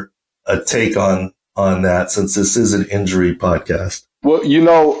 or a take on that, since this is an injury podcast. Well,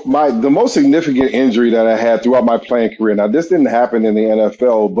 the most significant injury that I had throughout my playing career, now this didn't happen in the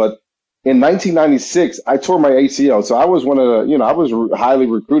NFL, but in 1996, I tore my ACL. So I was one of the, I was highly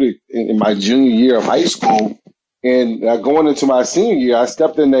recruited in my junior year of high school. And going into my senior year, I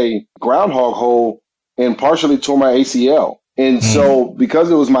stepped in a groundhog hole and partially tore my ACL. And so because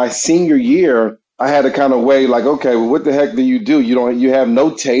it was my senior year, I had to kind of weigh like, okay, well, what the heck do? You have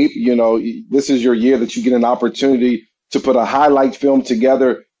no tape. This is your year that you get an opportunity to put a highlight film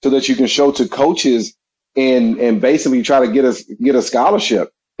together so that you can show to coaches and basically try to get a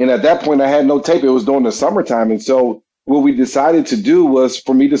scholarship. And at that point, I had no tape. It was during the summertime. And so what we decided to do was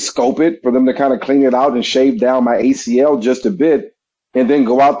for me to scope it, for them to kind of clean it out and shave down my ACL just a bit, and then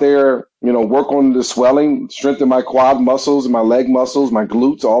go out there, work on the swelling, strengthen my quad muscles, my leg muscles, my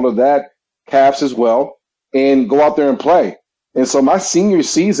glutes, all of that, calves as well, and go out there and play. And so my senior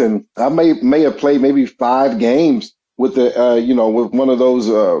season, I may have played maybe 5 games with with one of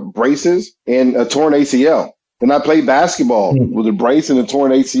those braces and a torn ACL. And I played basketball with a brace and a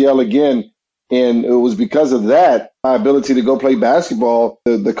torn ACL again. And it was because of that, my ability to go play basketball,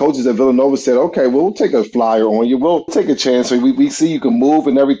 the coaches at Villanova said, okay, well, we'll take a flyer on you. We'll take a chance. So we see you can move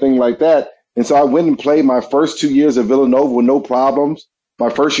and everything like that. And so I went and played my first 2 years at Villanova with no problems. My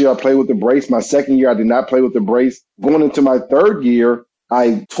first year, I played with the brace. My second year, I did not play with the brace. Going into my third year,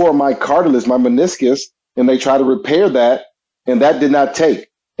 I tore my cartilage, my meniscus, and they tried to repair that. And that did not take.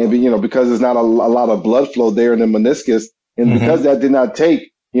 And, because there's not a lot of blood flow there in the meniscus. And because that did not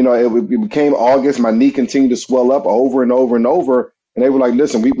take, it became August. My knee continued to swell up over and over and over. And they were like,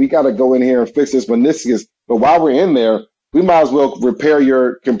 listen, we got to go in here and fix this meniscus. But while we're in there, we might as well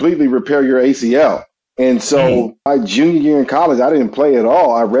completely repair your ACL. And so my junior year in college, I didn't play at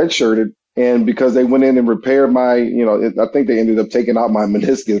all. I redshirted. And because they went in and repaired my, I think they ended up taking out my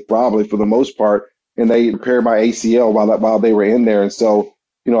meniscus probably for the most part. And they repaired my ACL while they were in there. And so,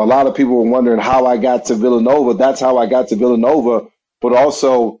 a lot of people were wondering how I got to Villanova. That's how I got to Villanova. But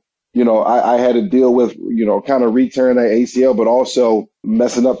also, I had to deal with, kind of return that ACL, but also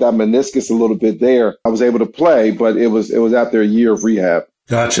messing up that meniscus a little bit there. I was able to play, but it was after a year of rehab.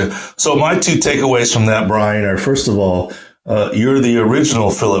 Gotcha. So my 2 takeaways from that, Brian, are, first of all, you're the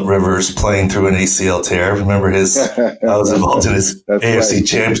original Phillip Rivers playing through an ACL tear. Remember I was involved in his AFC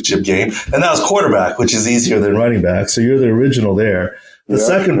Championship game. And that was quarterback, which is easier than running back. So you're the original there. The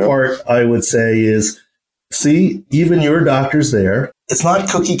second part I would say is, see, even your doctor's there. It's not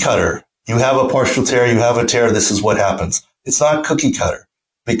cookie cutter. You have a partial tear, you have a tear, this is what happens. It's not cookie cutter.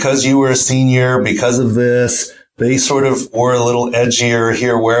 Because you were a senior, because of this, they sort of were a little edgier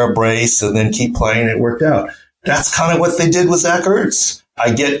here, wear a brace, and then keep playing. It worked out. That's kind of what they did with Zach Ertz.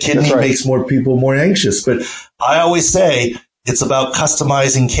 I get kidney makes more people more anxious, but I always say it's about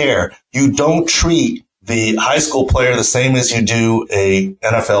customizing care. You don't treat the high school player the same as you do a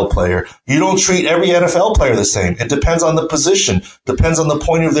NFL player. You don't treat every NFL player the same. It depends on the position, depends on the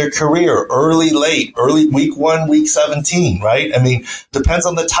point of their career, early, late, early, week 1, week 17, right? I mean, depends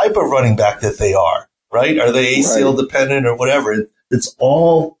on the type of running back that they are, right? Are they ACL dependent or whatever? It's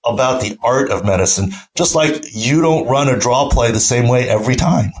all about the art of medicine. Just like you don't run a draw play the same way every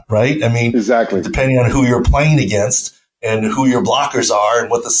time, right? I mean, exactly. Depending on who you're playing against and who your blockers are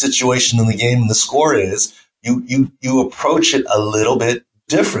and what the situation in the game and the score is, you approach it a little bit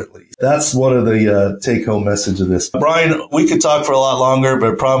differently. That's one of the take-home message of this. Brian, we could talk for a lot longer,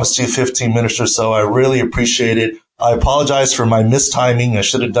 but I promised you 15 minutes or so. I really appreciate it. I apologize for my mistiming. I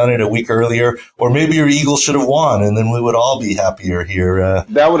should have done it a week earlier, or maybe your Eagles should have won, and then we would all be happier here.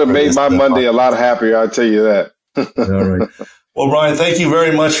 That would have made my Monday a lot happier, I'll tell you that. All right. Well, Brian, thank you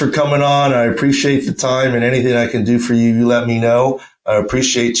very much for coming on. I appreciate the time, and anything I can do for you, you let me know. I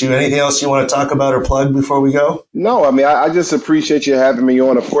appreciate you. Anything else you want to talk about or plug before we go? No, I mean, I just appreciate you having me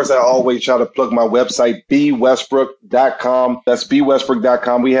on. Of course, I always try to plug my website, bwestbrook.com. That's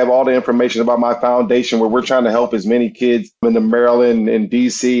bwestbrook.com. We have all the information about my foundation where we're trying to help as many kids in the Maryland and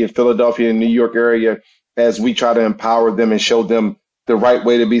D.C. and Philadelphia and New York area as we try to empower them and show them the right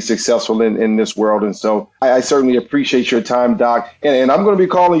way to be successful in this world. And so I certainly appreciate your time, Doc. And I'm going to be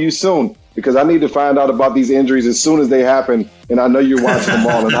calling you soon because I need to find out about these injuries as soon as they happen. And I know you're watching them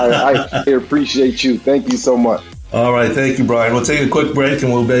all. And I appreciate you. Thank you so much. All right. Thank you, Brian. We'll take a quick break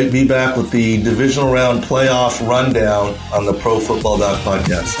and we'll be back with the divisional round playoff rundown on the Pro Football Doc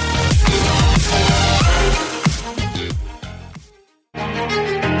podcast.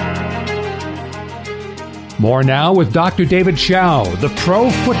 More now with Dr. David Chao, the Pro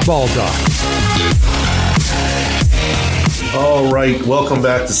Football Doc. All right. Welcome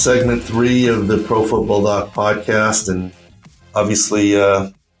back to segment 3 of the Pro Football Doc podcast. And obviously,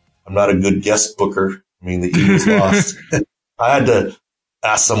 I'm not a good guest booker. I mean, the Eagles lost. I had to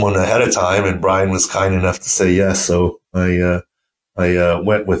ask someone ahead of time, and Brian was kind enough to say yes. So I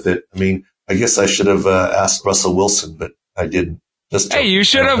went with it. I mean, I guess I should have asked Russell Wilson, but I didn't. Hey, you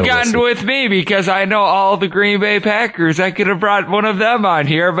should have gotten with me because I know all the Green Bay Packers. I could have brought one of them on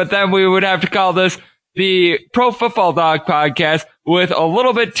here, but then we would have to call this the Pro Football Dog podcast with a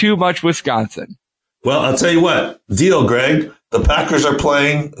little bit too much Wisconsin. Well, I'll tell you what. Deal, Greg. The Packers are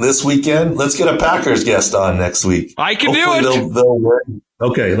playing this weekend. Let's get a Packers guest on next week. I can do it. They'll win.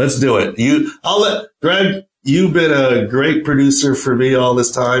 Okay, let's do it. Greg, you've been a great producer for me all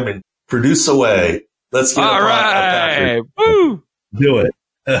this time, and produce away. Let's get a Packers. Woo! Do it.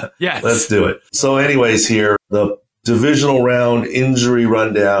 Yes. Let's do it. So anyways, here, the divisional round injury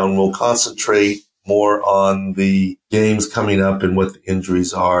rundown will concentrate more on the games coming up and what the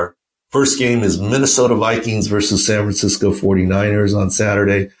injuries are. First game is Minnesota Vikings versus San Francisco 49ers on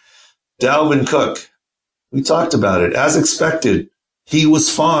Saturday. Dalvin Cook, we talked about it. As expected, he was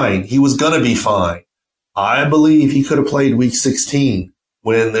fine. He was going to be fine. I believe he could have played week 16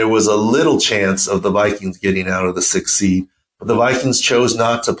 when there was a little chance of the Vikings getting out of the 6th seed. But the Vikings chose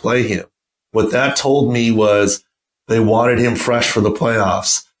not to play him. What that told me was they wanted him fresh for the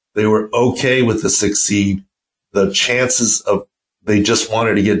playoffs. They were okay with the 6th seed. The chances of they just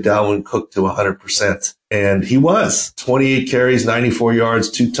wanted to get Dalvin Cook to 100%. And he was. 28 carries, 94 yards,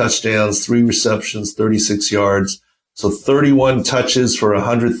 2 touchdowns, 3 receptions, 36 yards. So 31 touches for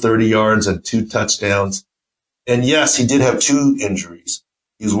 130 yards and 2 touchdowns. And yes, he did have 2 injuries.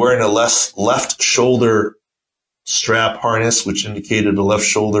 He was wearing a left shoulder strap harness, which indicated a left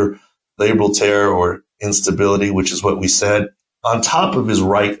shoulder labral tear or instability, which is what we said, on top of his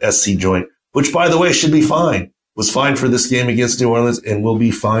right SC joint, which, by the way, should be fine. Was fine for this game against New Orleans and will be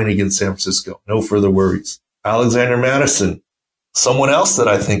fine against San Francisco. No further worries. Alexander Mattison, someone else that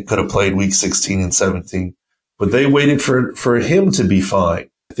I think could have played week 16 and 17, but they waited for him to be fine.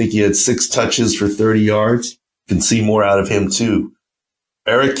 I think he had 6 touches for 30 yards. You can see more out of him too.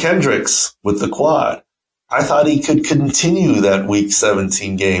 Eric Kendricks with the quad. I thought he could continue that week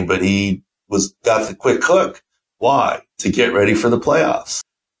 17 game, but he got the quick hook. Why? To get ready for the playoffs.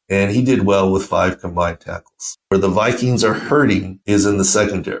 And he did well with 5 combined tackles. Where the Vikings are hurting is in the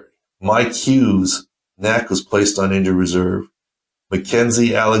secondary. Mike Hughes' neck was placed on injured reserve.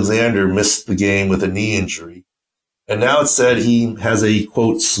 Mackenzie Alexander missed the game with a knee injury. And now it's said he has a,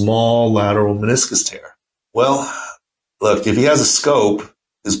 quote, small lateral meniscus tear. Well, look, if he has a scope,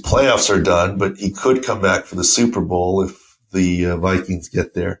 his playoffs are done, but he could come back for the Super Bowl if the Vikings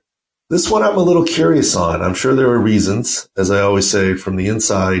get there. This one I'm a little curious on. I'm sure there are reasons. As I always say, from the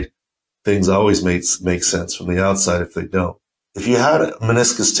inside, things always make sense. From the outside, if they don't. If you had a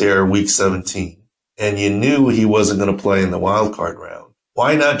meniscus tear week 17 and you knew he wasn't going to play in the wild card round,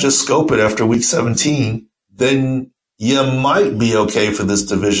 why not just scope it after week 17? Then you might be okay for this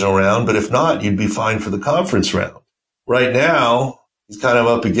divisional round, but if not, you'd be fine for the conference round. Right now, he's kind of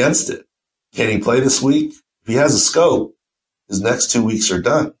up against it. Can he play this week? If he has a scope, his next 2 weeks are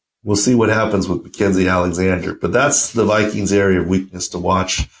done. We'll see what happens with Mackenzie Alexander. But that's the Vikings' area of weakness to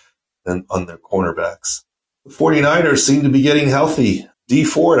watch on their cornerbacks. The 49ers seem to be getting healthy. D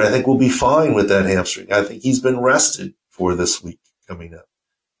Ford, I think, will be fine with that hamstring. I think he's been rested for this week coming up.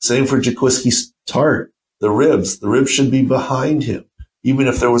 Same for Jaquiski Tart. The ribs should be behind him. Even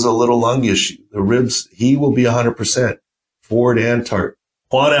if there was a little lung issue, the ribs, he will be 100%. Ford and Tart.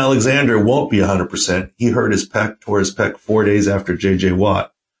 Quan Alexander won't be 100%. He hurt his pec, tore his pec 4 days after J.J.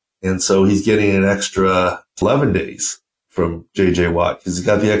 Watt. And so he's getting an extra 11 days from J.J. Watt because he's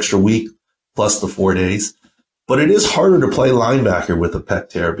got the extra week plus the 4 days. But it is harder to play linebacker with a pec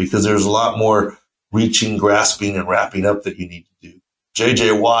tear because there's a lot more reaching, grasping, and wrapping up that you need to do.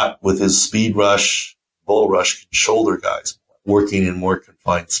 J.J. Watt, with his speed rush, bull rush, can shoulder guys, working in more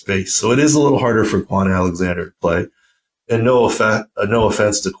confined space. So it is a little harder for Quan Alexander to play. And no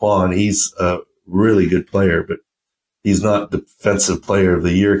offense to Quan, he's a really good player, but he's not defensive player of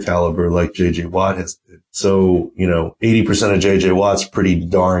the year caliber like J.J. Watt has been. So, 80% of J.J. Watt's pretty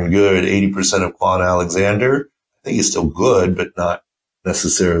darn good. 80% of Quan Alexander, I think he's still good, but not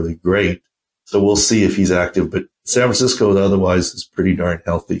necessarily great. So we'll see if he's active. But San Francisco otherwise is pretty darn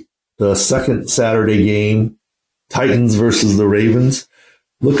healthy. The second Saturday game, Titans versus the Ravens.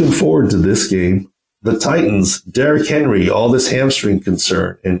 Looking forward to this game. The Titans, Derrick Henry, all this hamstring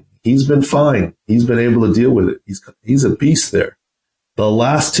concern, and he's been fine. He's been able to deal with it. He's a beast there. The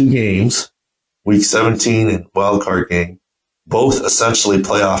last two games, week 17 and wildcard game, both essentially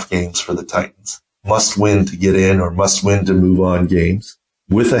playoff games for the Titans. Must win to get in or must win to move on games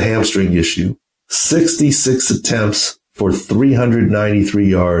with a hamstring issue. 66 attempts for 393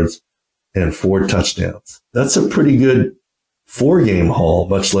 yards and 4 touchdowns. That's a pretty good 4-game haul,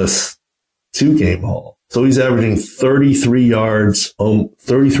 much less 2-game haul. So he's averaging 33 yards,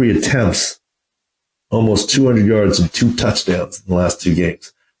 33 attempts, almost 200 yards and 2 touchdowns in the last 2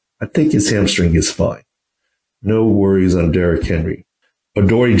 games. I think his hamstring is fine. No worries on Derrick Henry.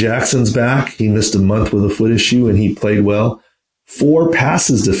 Adoree Jackson's back. He missed a month with a foot issue and he played well. 4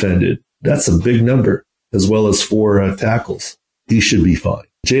 passes defended. That's a big number, as well as 4 tackles. He should be fine.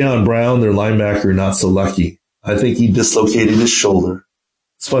 Jayon Brown, their linebacker, not so lucky. I think he dislocated his shoulder.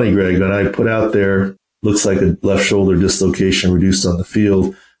 It's funny, Greg, when I put out there, looks like a left shoulder dislocation reduced on the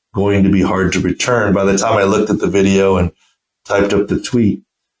field, going to be hard to return. By the time I looked at the video and typed up the tweet,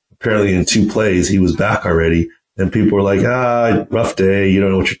 apparently in 2 plays, he was back already. And people were like, rough day. You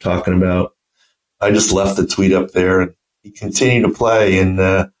don't know what you're talking about. I just left the tweet up there and he continued to play. And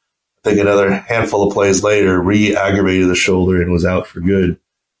I think another handful of plays later, re-aggravated the shoulder and was out for good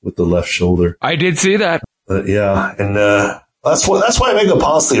with the left shoulder. I did see that. Yeah. And that's why I make a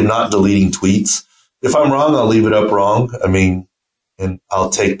policy of not deleting tweets. If I'm wrong, I'll leave it up wrong. And I'll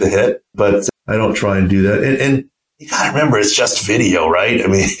take the hit, but I don't try and do that. And you got to remember, it's just video, right?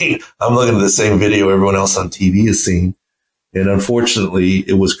 I'm looking at the same video everyone else on TV is seeing. And unfortunately,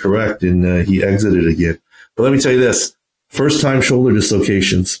 it was correct, and he exited again. But let me tell you this. First-time shoulder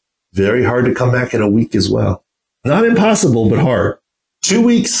dislocations, very hard to come back in a week as well. Not impossible, but hard. 2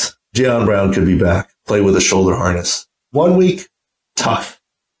 weeks, Jayon Brown could be back, play with a shoulder harness. 1 week, tough.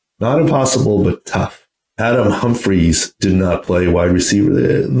 Not impossible, but tough. Adam Humphries did not play wide receiver.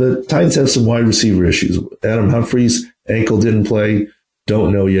 The Titans have some wide receiver issues. Adam Humphries' ankle didn't play.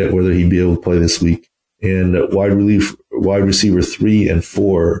 Don't know yet whether he'd be able to play this week. And wide receiver 3 and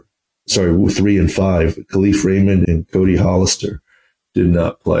 5, Khalif Raymond and Cody Hollister did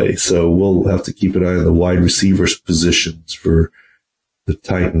not play. So we'll have to keep an eye on the wide receivers positions for the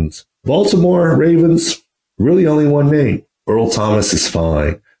Titans. Baltimore Ravens, really only one name. Earl Thomas is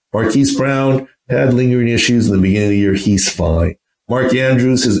fine. Marquise Brown had lingering issues in the beginning of the year. He's fine. Mark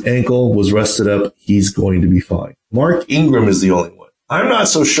Andrews, his ankle was rested up. He's going to be fine. Mark Ingram is the only one. I'm not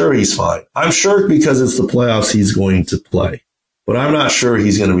so sure he's fine. I'm sure because it's the playoffs he's going to play, but I'm not sure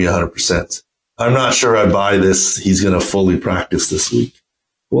he's going to be 100%. I'm not sure I buy this. He's going to fully practice this week.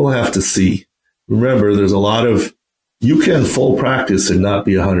 We'll have to see. Remember, there's a lot of, you can full practice and not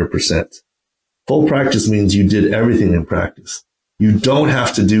be 100%. Full practice means you did everything in practice. You don't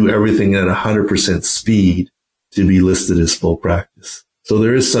have to do everything at 100% speed to be listed as full practice. So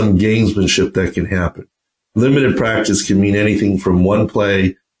there is some gamesmanship that can happen. Limited practice can mean anything from 1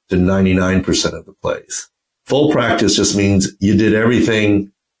 play to 99% of the plays. Full practice just means you did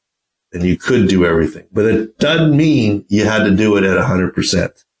everything and you could do everything, but it doesn't mean you had to do it at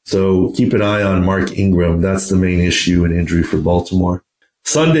 100%. So keep an eye on Mark Ingram. That's the main issue and injury for Baltimore.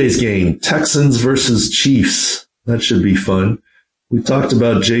 Sunday's game, Texans versus Chiefs. That should be fun. We talked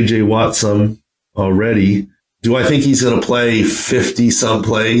about J.J. Watt some already. Do I think he's going to play 50-some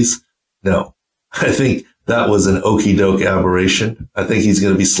plays? No. I think that was an okey-doke aberration. I think he's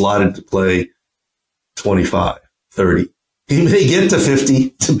going to be slotted to play 25, 30. He may get to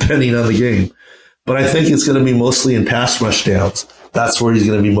 50, depending on the game. But I think it's going to be mostly in pass rush downs. That's where he's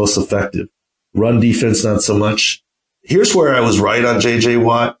going to be most effective. Run defense, not so much. Here's where I was right on J.J.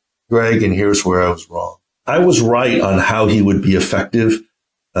 Watt, Greg, and here's where I was wrong. I was right on how he would be effective,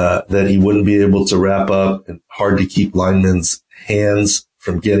 that he wouldn't be able to wrap up and hard to keep linemen's hands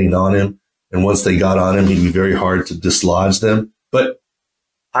from getting on him. And once they got on him, he'd be very hard to dislodge them. But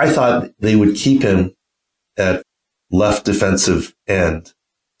I thought they would keep him at left defensive end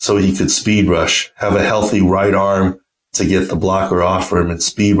so he could speed rush, have a healthy right arm to get the blocker off for him and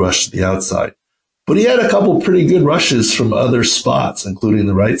speed rush to the outside. But he had a couple pretty good rushes from other spots, including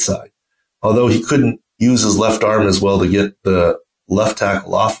the right side. Although he couldn't use his left arm as well to get the left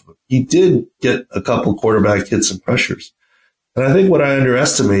tackle off of him, he did get a couple quarterback hits and pressures. And I think what I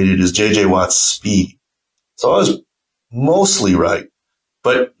underestimated is J.J. Watt's speed. So I was mostly right.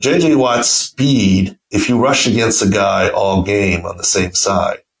 But J.J. Watt's speed, if you rush against a guy all game on the same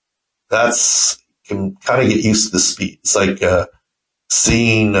side, can kind of get used to the speed. It's like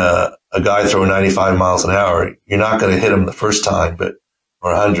seeing a guy throw 95 miles an hour. You're not going to hit him the first time,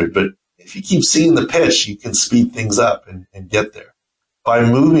 or 100. But if you keep seeing the pitch, you can speed things up and get there. By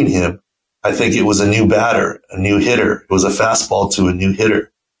moving him, I think it was a new batter, a new hitter. It was a fastball to a new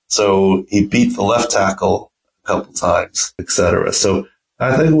hitter. So he beat the left tackle a couple times, etc. So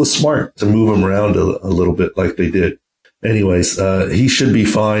I think it was smart to move him around a little bit like they did. Anyways, he should be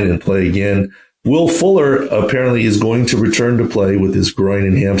fine and play again. Will Fuller apparently is going to return to play with his groin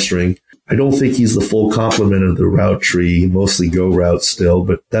and hamstring. I don't think he's the full complement of the route tree, mostly go routes still,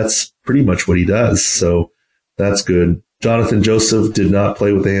 but that's pretty much what he does. So that's good. Jonathan Joseph did not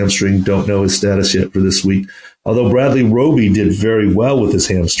play with the hamstring. Don't know his status yet for this week. Although Bradley Roby did very well with his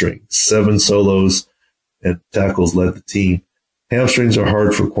hamstring. 7 solos and tackles led the team. Hamstrings are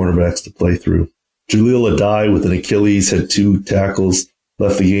hard for cornerbacks to play through. Jaleel Adai with an Achilles had 2 tackles,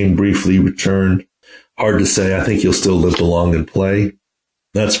 left the game briefly, returned. Hard to say. I think he'll still limp along and play.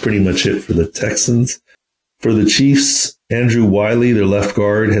 That's pretty much it for the Texans. For the Chiefs, Andrew Wiley, their left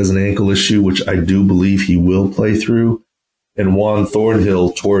guard, has an ankle issue, which I do believe he will play through. And Juan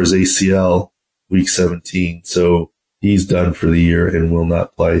Thornhill tore his ACL week 17, so he's done for the year and will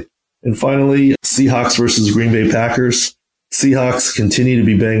not play. And finally, Seahawks versus Green Bay Packers. Seahawks continue to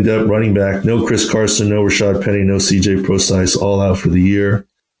be banged up. Running back, no Chris Carson, no Rashad Penny, no CJ Prosise, all out for the year.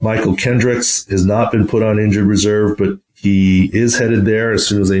 Michael Kendricks has not been put on injured reserve, but he is headed there as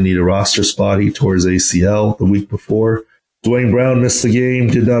soon as they need a roster spot. He tore his ACL the week before. Dwayne Brown missed the game,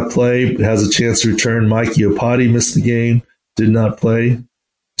 did not play, has a chance to return. Mike Iupati missed the game, did not play.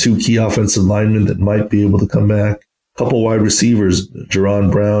 2 key offensive linemen that might be able to come back. A couple wide receivers, Jerron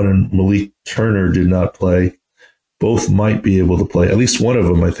Brown and Malik Turner, did not play. Both might be able to play. At least one of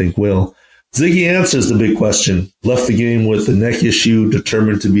them, I think, will. Ziggy answers the big question. Left the game with a neck issue,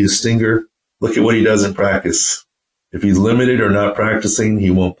 determined to be a stinger. Look at what he does in practice. If he's limited or not practicing,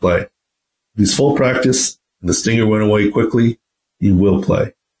 he won't play. If he's full practice and the stinger went away quickly, he will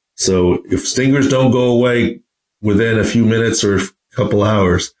play. So if stingers don't go away within a few minutes or a couple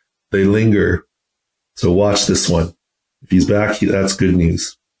hours, they linger. So watch this one. If he's back, that's good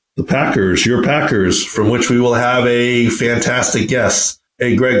news. The Packers, your Packers, from which we will have a fantastic guest.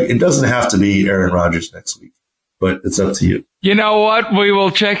 Hey, Greg, it doesn't have to be Aaron Rodgers next week, but it's up to you. You know what? We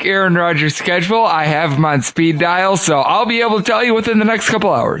will check Aaron Rodgers' schedule. I have him on speed dial, so I'll be able to tell you within the next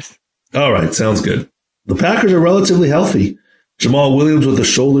couple hours. All right, sounds good. The Packers are relatively healthy. Jamal Williams with a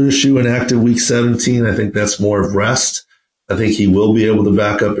shoulder issue inactive week 17. I think that's more of rest. I think he will be able to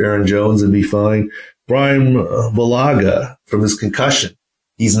back up Aaron Jones and be fine. Brian Bulaga from his concussion.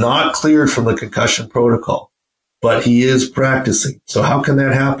 He's not cleared from the concussion protocol, but he is practicing. So how can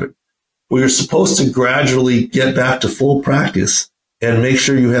that happen? Well, you're supposed to gradually get back to full practice and make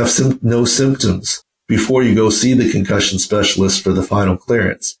sure you have no symptoms before you go see the concussion specialist for the final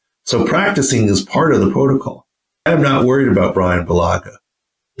clearance. So practicing is part of the protocol. I am not worried about Brian Bulaga.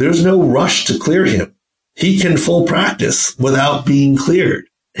 There's no rush to clear him. He can full practice without being cleared.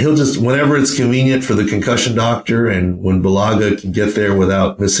 He'll just, whenever it's convenient for the concussion doctor and when Bulaga can get there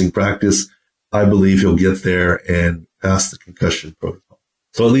without missing practice, I believe he'll get there and pass the concussion protocol.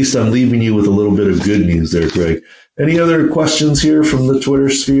 So at least I'm leaving you with a little bit of good news there, Greg. Any other questions here from the Twitter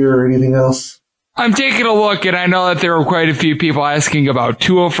sphere or anything else? I'm taking a look, and I know that there were quite a few people asking about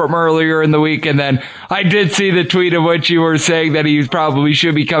Tua from earlier in the week, and then I did see the tweet of which you were saying that he probably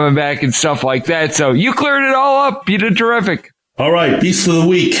should be coming back and stuff like that. So you cleared it all up. You did terrific. All right, Beast of the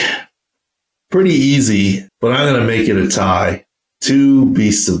Week. Pretty easy, but I'm going to make it a tie. 2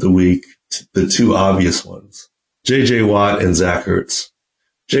 Beasts of the Week, the 2 obvious ones. J.J. Watt and Zach Ertz.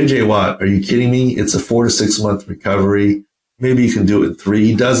 J.J. Watt, are you kidding me? It's a 4 to 6 month recovery. Maybe you can do it in 3.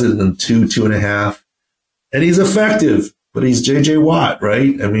 He does it in 2.5. And he's effective, but he's J.J. Watt,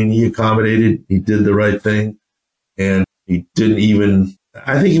 right? I mean, he accommodated, he did the right thing, and he didn't even,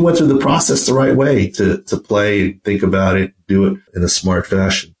 I think he went through the process the right way to play and think about it, do it in a smart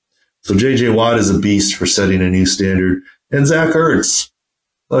fashion. So J.J. Watt is a beast for setting a new standard. And Zach Ertz,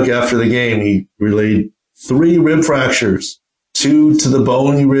 look, after the game, he relayed 3 rib fractures, 2 to the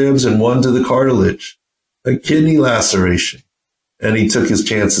bony ribs and 1 to the cartilage, a kidney laceration. and he took his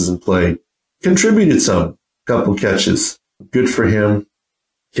chances and played. Contributed some, couple catches. Good for him.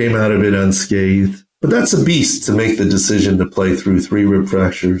 Came out of it unscathed. But that's a beast to make the decision to play through 3 rib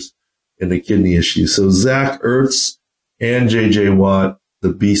fractures and a kidney issue. So Zach Ertz and J.J. Watt, the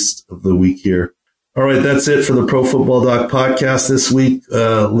beast of the week here. All right, that's it for the Pro Football Doc podcast this week.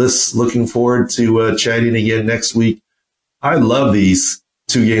 Looking forward to chatting again next week. I love these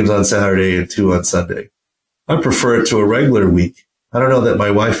 2 games on Saturday and 2 on Sunday. I prefer it to a regular week. I don't know that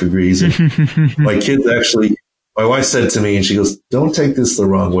my wife agrees. My wife said to me, and she goes, don't take this the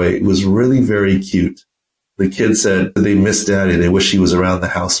wrong way. It was really very cute. The kids said they miss Daddy. They wish he was around the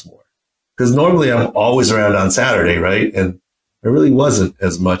house more. Because normally I'm always around on Saturday, right? And I really wasn't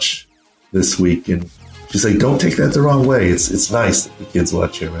as much this week. And she's like, don't take that the wrong way. It's nice that the kids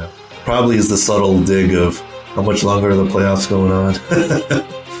watch you around. Probably is the subtle dig of how much longer are the playoffs going on?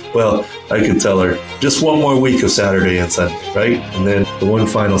 Well, I could tell her just one more week of Saturday and Sunday, right? And then the one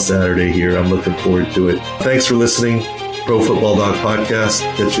final Saturday here. I'm looking forward to it. Thanks for listening. Pro Football Doc Podcast.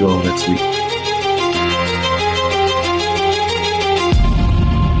 Catch you all next week.